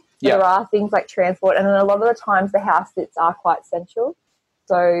well. So there are things like transport, and then a lot of the times the house sits are quite central,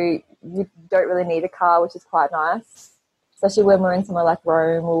 so you don't really need a car, which is quite nice, especially when we're in somewhere like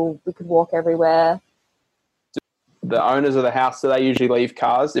Rome, or we could walk everywhere. The owners of the house, do they usually leave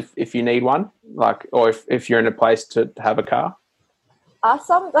cars if you need one, like, or if you're in a place to have a car?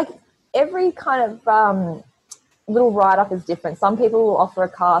 Some, like, every kind of little write-up is different. Some people will offer a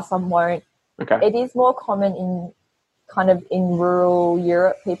car, some won't. Okay. It is more common in rural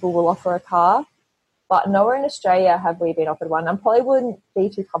Europe, people will offer a car, but nowhere in Australia have we been offered one. I probably wouldn't be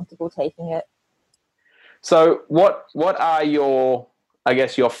too comfortable taking it. So what are your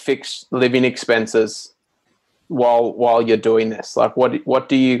fixed living expenses while you're doing this? Like, what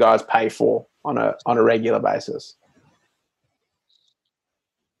do you guys pay for on a regular basis?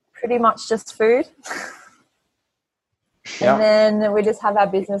 Pretty much just food. Yeah. And then we just have our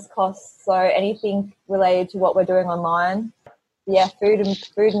business costs, so anything related to what we're doing online. Yeah, food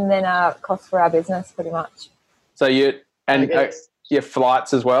and then our costs for our business, pretty much. So your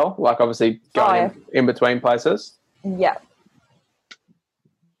flights as well, like obviously going in between places? Yeah.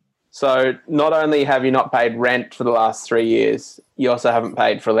 So not only have you not paid rent for the last 3 years, you also haven't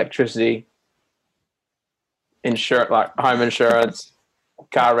paid for electricity, insurance, like home insurance,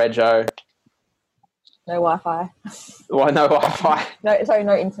 car rego. No Wi-Fi. Why no Wi-Fi? No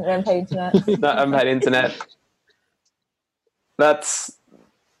internet. I don't pay internet. No, I haven't paid internet. That's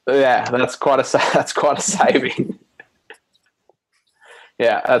quite a saving.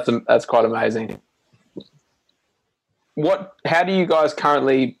 Yeah, that's quite amazing. How do you guys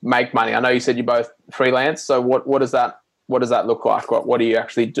currently make money? I know you said you're both freelance, so what does that look like? What do you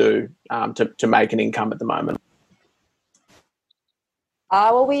actually do to make an income at the moment?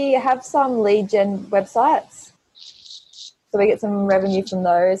 Well, we have some lead gen websites, so we get some revenue from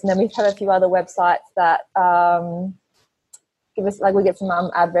those, and then we have a few other websites that give us, like, we get some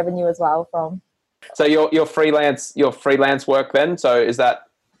ad revenue as well from. So your freelance work then. So is that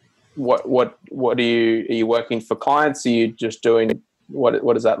what are you working for clients? Are you just doing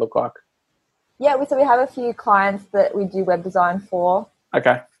what does that look like? Yeah, so we have a few clients that we do web design for.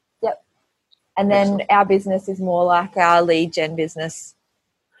 Okay. Yep. And then Excellent. Our business is more like our lead gen business.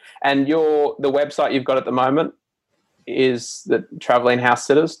 And the website you've got at the moment is the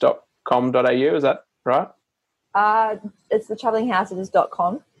travellinghousitters.com.au, is that right? It's the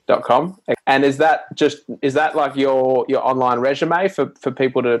travellinghousitters.com. And is that like your online resume for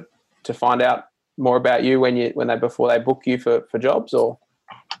people to find out more about you before they book you for jobs, or?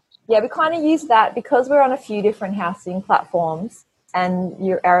 Yeah, we kind of use that because we're on a few different housing platforms and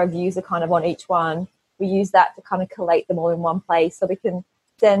our reviews are kind of on each one. We use that to kind of collate them all in one place, so we can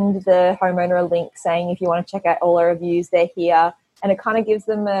send the homeowner a link saying, if you want to check out all our reviews, they're here. And it kind of gives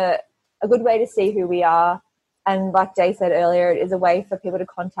them a good way to see who we are. And like Jay said earlier, it is a way for people to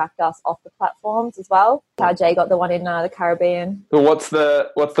contact us off the platforms as well. How Jay got the one in the Caribbean. Well, what's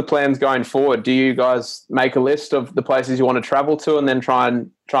the plans going forward? Do you guys make a list of the places you want to travel to and then try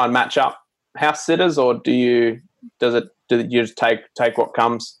and match up house sitters, or do you just take what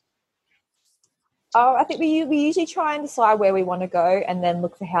comes? Oh, I think we usually try and decide where we want to go and then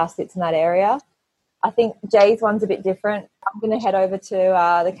look for house sits in that area. I think Jay's one's a bit different. I'm going to head over to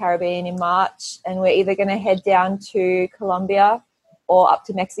the Caribbean in March, and we're either going to head down to Colombia or up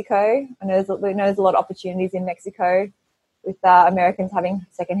to Mexico. We know there's a lot of opportunities in Mexico with Americans having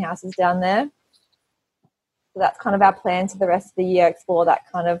second houses down there. So that's kind of our plan for the rest of the year, explore that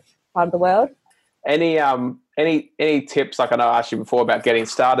kind of part of the world. Any tips, like I know I asked you before about getting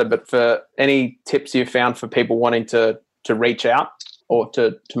started, but for any tips you found for people wanting to reach out or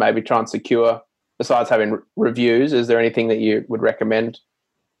to maybe try and secure, besides having reviews, is there anything that you would recommend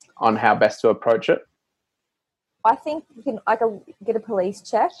on how best to approach it? I think you can get a police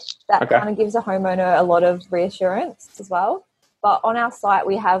check. That kind of gives a homeowner a lot of reassurance as well. But on our site,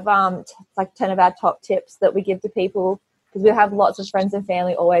 we have like 10 of our top tips that we give to people, because we have lots of friends and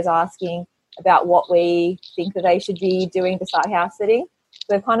family always asking about what we think that they should be doing to start house sitting.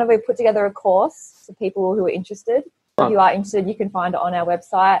 So we've put together a course for people who are interested. If you are interested, you can find it on our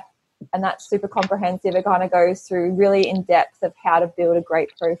website, and that's super comprehensive. It kind of goes through really in depth of how to build a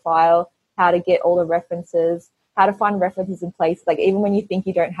great profile, how to get all the references, how to find references in places. Like even when you think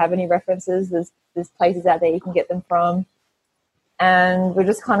you don't have any references, there's places out there you can get them from. And we've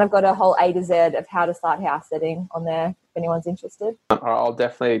just kind of got a whole A to Z of how to start house sitting on there if anyone's interested. I'll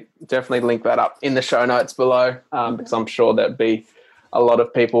definitely link that up in the show notes below, because I'm sure there'd be a lot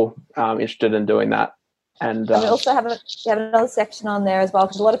of people interested in doing that. And we also have another section on there as well,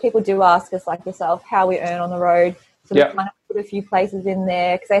 because a lot of people do ask us, like yourself, how we earn on the road. So we kind of put a few places in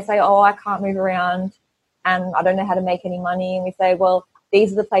there, because they say, oh, I can't move around and I don't know how to make any money. And we say, well,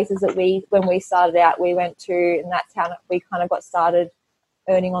 these are the places that when we started out, we went to, and that's how we kind of got started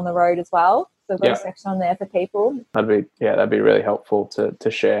earning on the road as well. So we've got a section on there for people. That'd be really helpful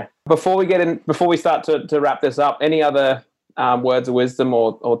to share. Before we start to wrap this up, any other words of wisdom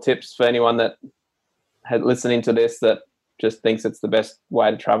or tips for anyone that had listening to this that just thinks it's the best way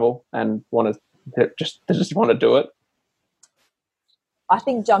to travel and just want to do it? I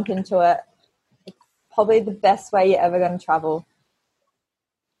think jump into it. It's probably the best way you're ever going to travel.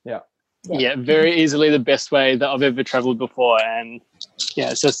 Yeah, very easily the best way that I've ever traveled before. And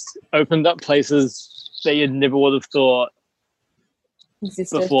it's just opened up places that you never would have thought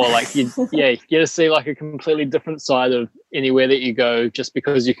existed before. Like you get to see like a completely different side of anywhere that you go, just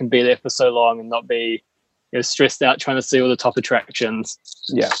because you can be there for so long and not be stressed out trying to see all the top attractions.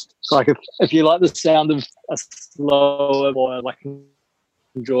 Yeah. Like if you like the sound of a slower or like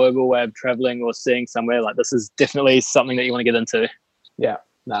enjoyable way of traveling or seeing somewhere, like this is definitely something that you want to get into. Yeah.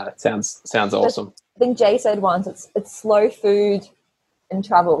 No, that sounds awesome. I think Jay said once, it's slow food and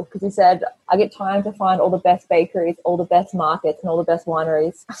travel, because he said, I get time to find all the best bakeries, all the best markets, and all the best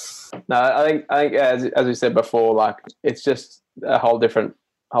wineries. No, I think as we said before, like it's just a whole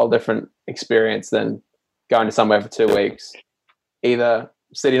different experience than going to somewhere for 2 weeks, either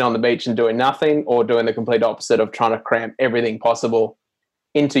sitting on the beach and doing nothing, or doing the complete opposite of trying to cram everything possible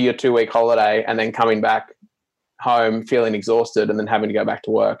into your 2-week holiday and then coming back home feeling exhausted and then having to go back to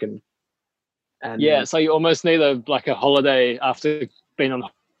work and so you almost need a holiday after being on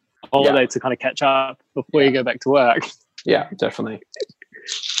holiday to kind of catch up before you go back to work. Yeah, definitely.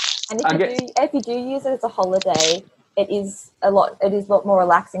 And if you do use it as a holiday, it is a lot more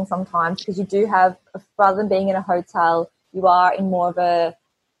relaxing sometimes, because you do have, rather than being in a hotel, you are in more of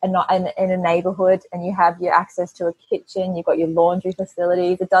in a neighborhood, and you have your access to a kitchen, you've got your laundry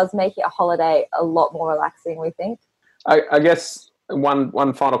facilities. It does make it a holiday a lot more relaxing, we think. I guess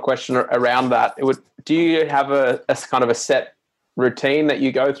one final question around that. Do you have a kind of a set routine that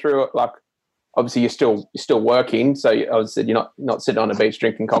you go through? Like, obviously you're still working, so obviously you're not sitting on a beach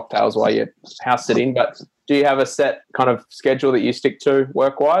drinking cocktails while you're house sitting, but do you have a set kind of schedule that you stick to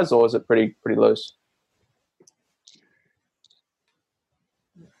work-wise, or is it pretty loose?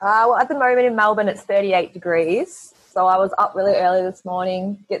 Well, at the moment in Melbourne, it's 38 degrees. So I was up really early this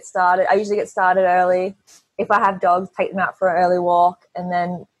morning, get started. I usually get started early. If I have dogs, take them out for an early walk, and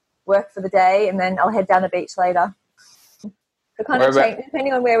then work for the day, and then I'll head down the beach later. So kind of change,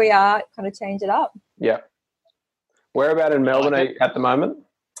 depending on where we are, kind of change it up. Yeah. Whereabout in Melbourne are you at the moment?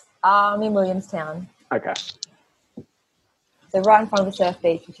 I'm in Williamstown. Okay. So right in front of the surf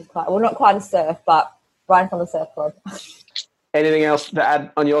beach, which is not quite a surf, but right in front of the surf club. Anything else to add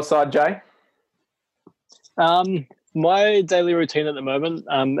on your side, Jay? My daily routine at the moment,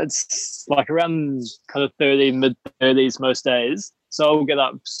 it's like around kind of mid-30s most days. So I'll get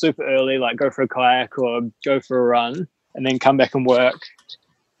up super early, like go for a kayak or go for a run, and then come back and work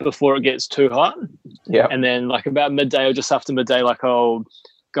before it gets too hot. Yeah. And then like about midday or just after midday, like I'll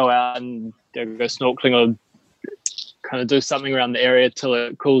go out and go snorkeling or kind of do something around the area till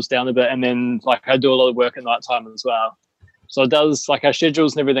it cools down a bit. And then like I do a lot of work at night time as well. So it does, like our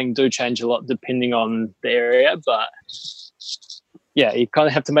schedules and everything do change a lot depending on the area, but yeah, you kind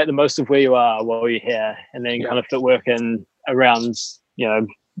of have to make the most of where you are while you're here, and then kind of fit work in around,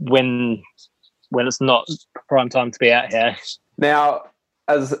 when it's not prime time to be out here. Now,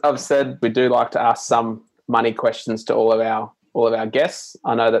 as I've said, we do like to ask some money questions to all of our guests.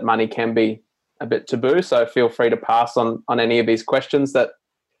 I know that money can be a bit taboo, so feel free to pass on any of these questions that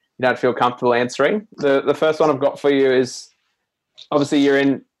you don't feel comfortable answering. The first one I've got for you is, obviously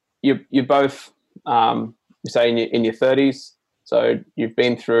you're both you say in your 30s, so you've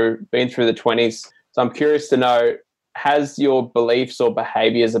been through the 20s. So I'm curious to know, has your beliefs or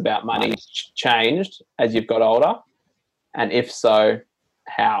behaviors about money changed as you've got older? And if so,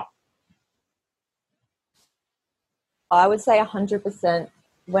 how? I would say 100%.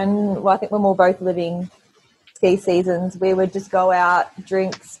 I think when we were both living ski seasons, we would just go out,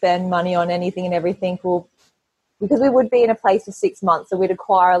 drink, spend money on anything and everything. Because we would be in a place for 6 months, so we'd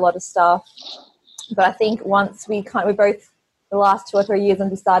acquire a lot of stuff. But I think once we both, the last 2 or 3 years, when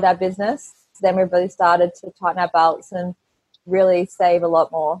we started our business, then we really started to tighten our belts and really save a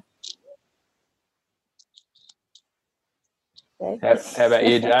lot more. Okay. How about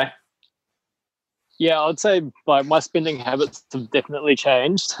you, Jay? Yeah, I'd say like my spending habits have definitely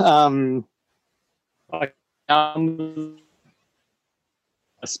changed. I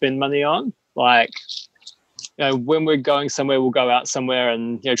spend money on, like, when we're going somewhere, we'll go out somewhere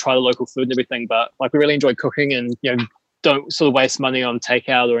and try the local food and everything. But like, we really enjoy cooking and don't sort of waste money on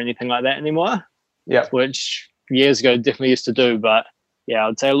takeout or anything like that anymore. Yeah, which years ago definitely used to do. But yeah,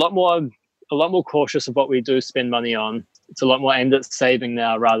 I'd say a lot more cautious of what we do spend money on. It's a lot more aimed at saving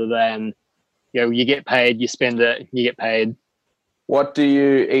now rather than you get paid, you spend it, you get paid. What do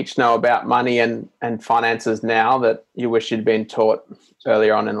you each know about money and finances now that you wish you'd been taught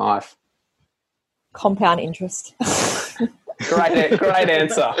earlier on in life? Compound interest. Great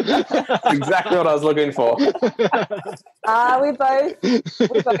answer. That's exactly what I was looking for. We both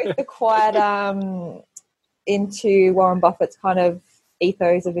acquired into Warren Buffett's kind of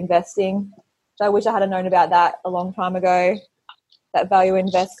ethos of investing. So I wish I had known about that a long time ago, that value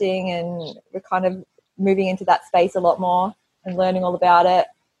investing, and we're kind of moving into that space a lot more and learning all about it.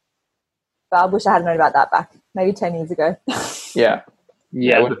 But I wish I had known about that back maybe 10 years ago. Yeah.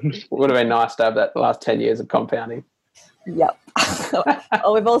 Would have been nice to have that last 10 years of compounding. Yep.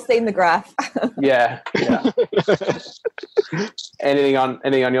 Oh, we've all seen the graph. Yeah. Anything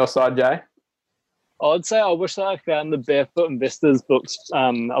on your side, Jay? I'd say I wish that I found the Barefoot Investors books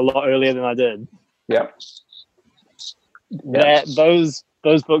a lot earlier than I did. Yep. Those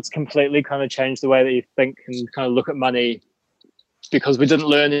books completely kind of changed the way that you think and kind of look at money, because we didn't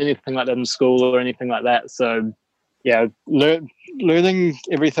learn anything like that in school or anything like that. So yeah, learning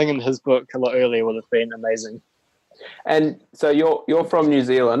everything in his book a lot earlier would have been amazing. And so you're from New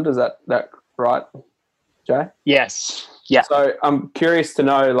Zealand, is that right, Jay? Yes. Yeah. So I'm curious to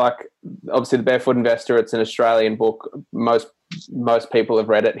know, like, obviously the Barefoot Investor, it's an Australian book. Most people have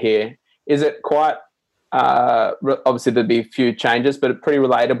read it here. Is it quite obviously there'd be a few changes, but pretty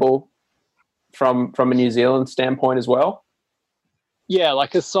relatable from a New Zealand standpoint as well? Yeah,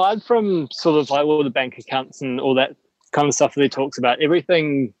 like aside from sort of like all the bank accounts and all that kind of stuff that he talks about,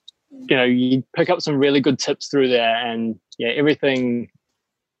 everything, you pick up some really good tips through there, and everything,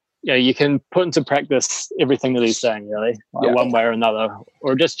 you can put into practice everything that he's saying, really, one way or another,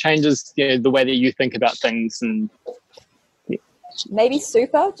 or it just changes the way that you think about things. And maybe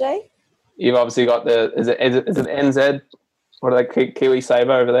super, Jay? You've obviously got is it NZ? What are they, Kiwi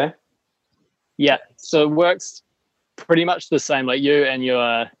Saver over there? Yeah, so it works pretty much the same. Like you and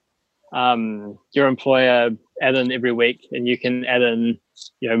your employer add in every week, and you can add in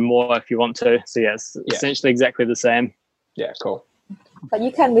more if you want to. So yes, essentially exactly the same. Yeah, cool. But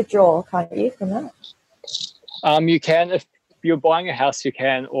you can withdraw, can't you, from that? You can if you're buying a house. You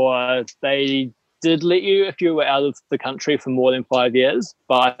can, or they did let you if you were out of the country for more than 5 years.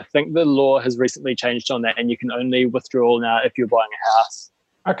 But I think the law has recently changed on that, and you can only withdraw now if you're buying a house.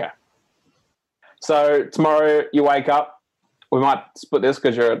 Okay. So tomorrow you wake up, we might split this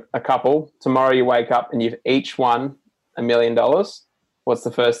because you're a couple. Tomorrow you wake up and you've each won $1 million. What's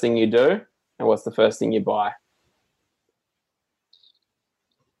the first thing you do, and what's the first thing you buy?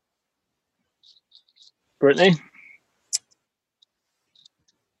 Brittany?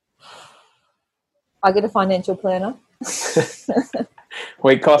 I get a financial planner.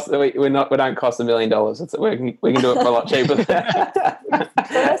 We don't cost $1 million. We can do it for a lot cheaper.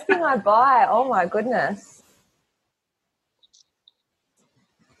 First thing I buy, oh my goodness,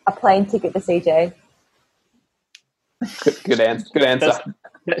 a plane ticket to CJ. Good answer.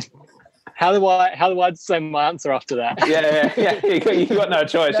 How do I say my answer after that? Yeah. You got no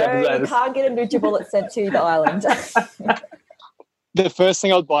choice. No, you can't get a NutriBullet sent to the island. The first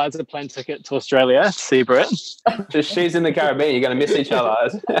thing I'd buy is a plane ticket to Australia to see Brit. She's in the Caribbean. You're going to miss each other.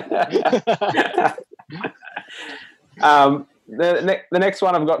 The next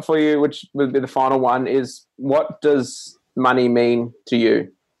one I've got for you, which will be the final one, is what does money mean to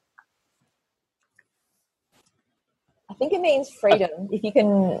you? I think it means freedom. If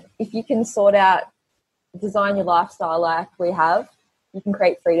you can sort out, design your lifestyle like we have, you can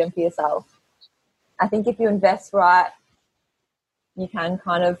create freedom for yourself. I think if you invest right, you can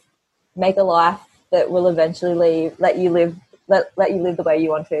kind of make a life that will eventually let you live the way you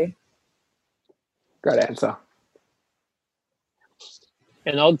want to. Great answer.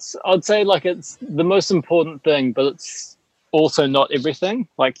 And I'd say like it's the most important thing, but it's also not everything.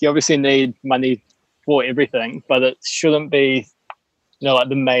 Like you obviously need money for everything, but it shouldn't be, like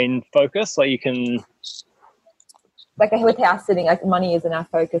the main focus. Like you can, like with house sitting, like money isn't our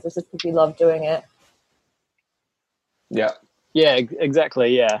focus. It's just because we love doing it. Yeah. Yeah,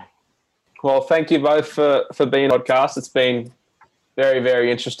 exactly. Yeah. Well, thank you both for being on the podcast. It's been very,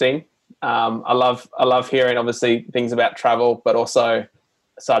 very interesting. I love hearing obviously things about travel, but also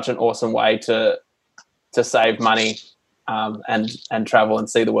such an awesome way to save money and travel and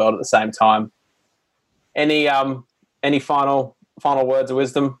see the world at the same time. Any final words of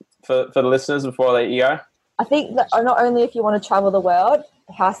wisdom for the listeners before I let you go? I think that not only if you want to travel the world,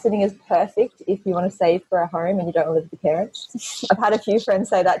 house sitting is perfect if you want to save for a home and you don't want to live with your parents. I've had a few friends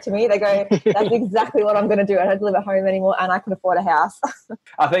say that to me. They go, that's exactly what I'm going to do. I don't live at home anymore and I can afford a house.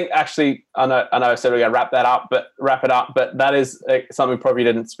 I think actually, I know I said we're going to wrap it up, but that is something we probably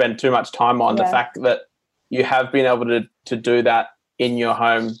didn't spend too much time on. Yeah. The fact that you have been able to do that in your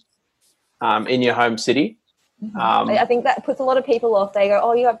home city. I think that puts a lot of people off. They go,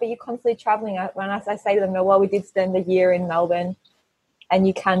 oh, yeah, but you're constantly traveling. When I say to them, well, we did spend a year in Melbourne and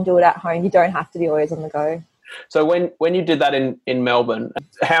you can do it at home. You don't have to be always on the go. So when you did that in Melbourne,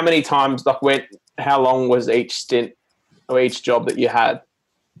 how many times, how long was each stint or each job that you had?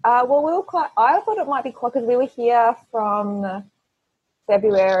 Well, I thought it might be quite, because we were here from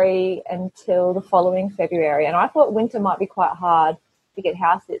February until the following February. And I thought winter might be quite hard to get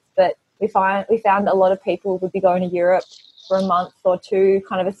house sits, but we found a lot of people would be going to Europe for a month or two,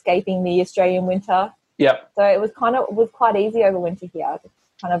 kind of escaping the Australian winter. Yep. So it was quite easy over winter here, to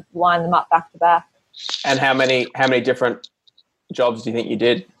kind of line them up back to back. And how many different jobs do you think you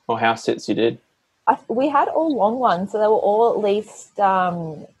did, or house sits you did? We had all long ones, so they were all at least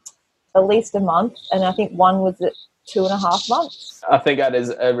a month, and I think one was at 2.5 months. I think that is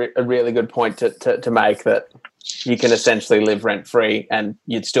a really good point to make, that you can essentially live rent-free and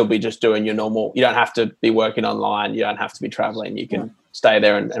you'd still be just doing your normal. You don't have to be working online. You don't have to be traveling. You can stay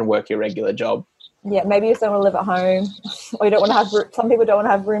there and work your regular job. Yeah, maybe you don't want to live at home, or you don't want to have. Some people don't want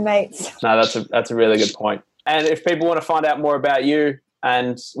to have roommates. No, that's a really good point. And if people want to find out more about you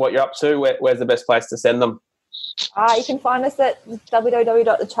and what you're up to, where's the best place to send them? You can find us at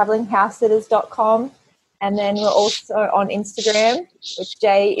www.thetravelinghousesitters.com. And then we're also on Instagram, which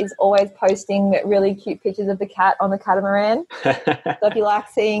Jay is always posting really cute pictures of the cat on the catamaran. So if you like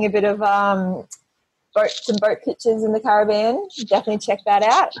seeing a bit of some boat pictures in the Caribbean, definitely check that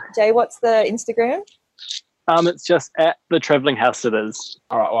out. Jay, what's the Instagram? It's just at the Travelling House Sitters.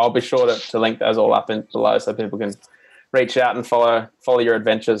 All right, well, I'll be sure to link those all up below so people can reach out and follow your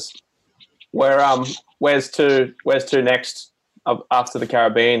adventures. Where's to next after the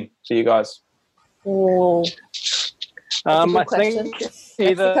Caribbean for you guys? Oh, I think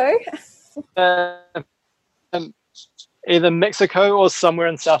either Mexico or somewhere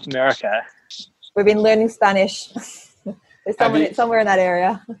in South America. We've been learning Spanish. There's somewhere in that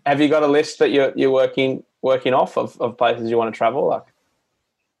area. Have you got a list that you're working off of places you want to travel, like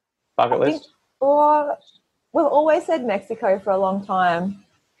bucket list? We've always said Mexico for a long time.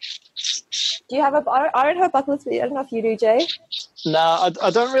 Do you have I don't have a bucket list, but I don't know if you do, Jay. No, I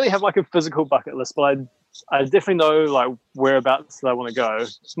don't really have like a physical bucket list, but I definitely know like whereabouts that I want to go.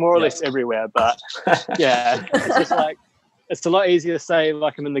 It's more or less everywhere, but yeah, it's just like, it's a lot easier to say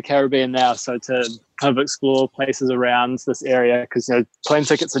like I'm in the Caribbean now, so to kind of explore places around this area, because plane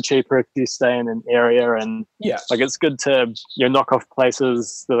tickets are cheaper if you stay in an area, and like it's good to knock off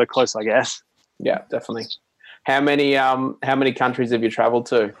places that are close, I guess. Yeah, definitely. How many countries have you traveled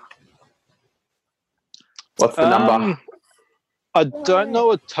to? What's the number? I don't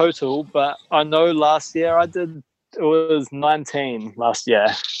know a total, but I know last year it was 19 last year.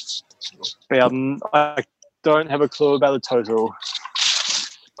 But I don't have a clue about the total.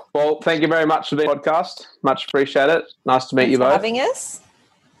 Well, thank you very much for the podcast. Much appreciate it. Nice to meet you both. Thanks for having us.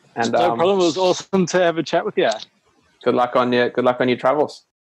 And no problem. It was awesome to have a chat with you. Good luck on your travels.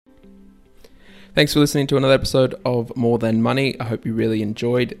 Thanks for listening to another episode of More Than Money. I hope you really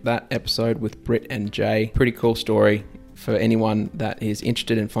enjoyed that episode with Britt and Jay. Pretty cool story. For anyone that is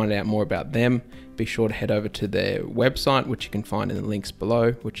interested in finding out more about them, be sure to head over to their website, which you can find in the links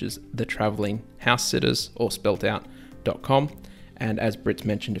below, which is The Travelling House Sitters, or spelt out.com. And as Britt's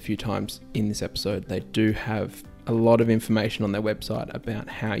mentioned a few times in this episode, they do have a lot of information on their website about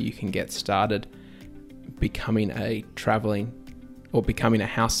how you can get started becoming a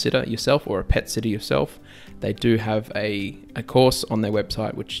house sitter yourself, or a pet sitter yourself. They do have a course on their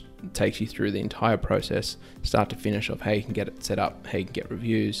website which takes you through the entire process, start to finish, of how you can get it set up, how you can get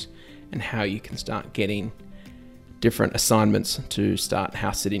reviews, and how you can start getting different assignments to start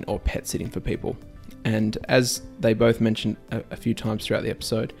house sitting or pet sitting for people. And as they both mentioned a few times throughout the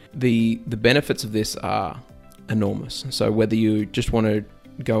episode, the benefits of this are enormous. So whether you just want to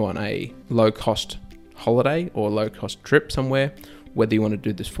go on a low-cost holiday or low-cost trip somewhere, whether you want to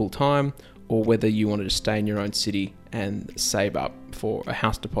do this full-time, or whether you wanted to stay in your own city and save up for a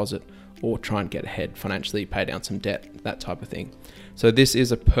house deposit or try and get ahead financially, pay down some debt, that type of thing. So this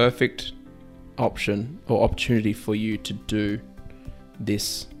is a perfect option or opportunity for you to do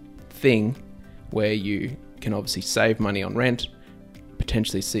this thing where you can obviously save money on rent,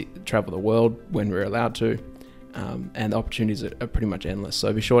 potentially travel the world when we're allowed to, and the opportunities are pretty much endless.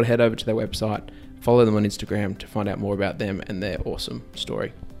 So be sure to head over to their website, follow them on Instagram to find out more about them and their awesome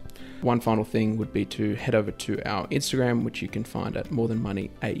story. One final thing would be to head over to our Instagram, which you can find at More Than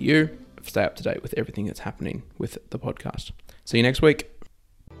Money AU. Stay up to date with everything that's happening with the podcast. See you next week.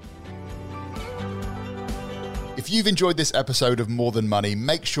 If you've enjoyed this episode of More Than Money,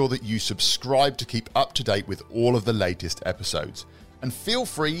 make sure that you subscribe to keep up to date with all of the latest episodes. And feel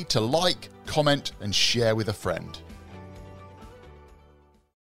free to like, comment, and share with a friend.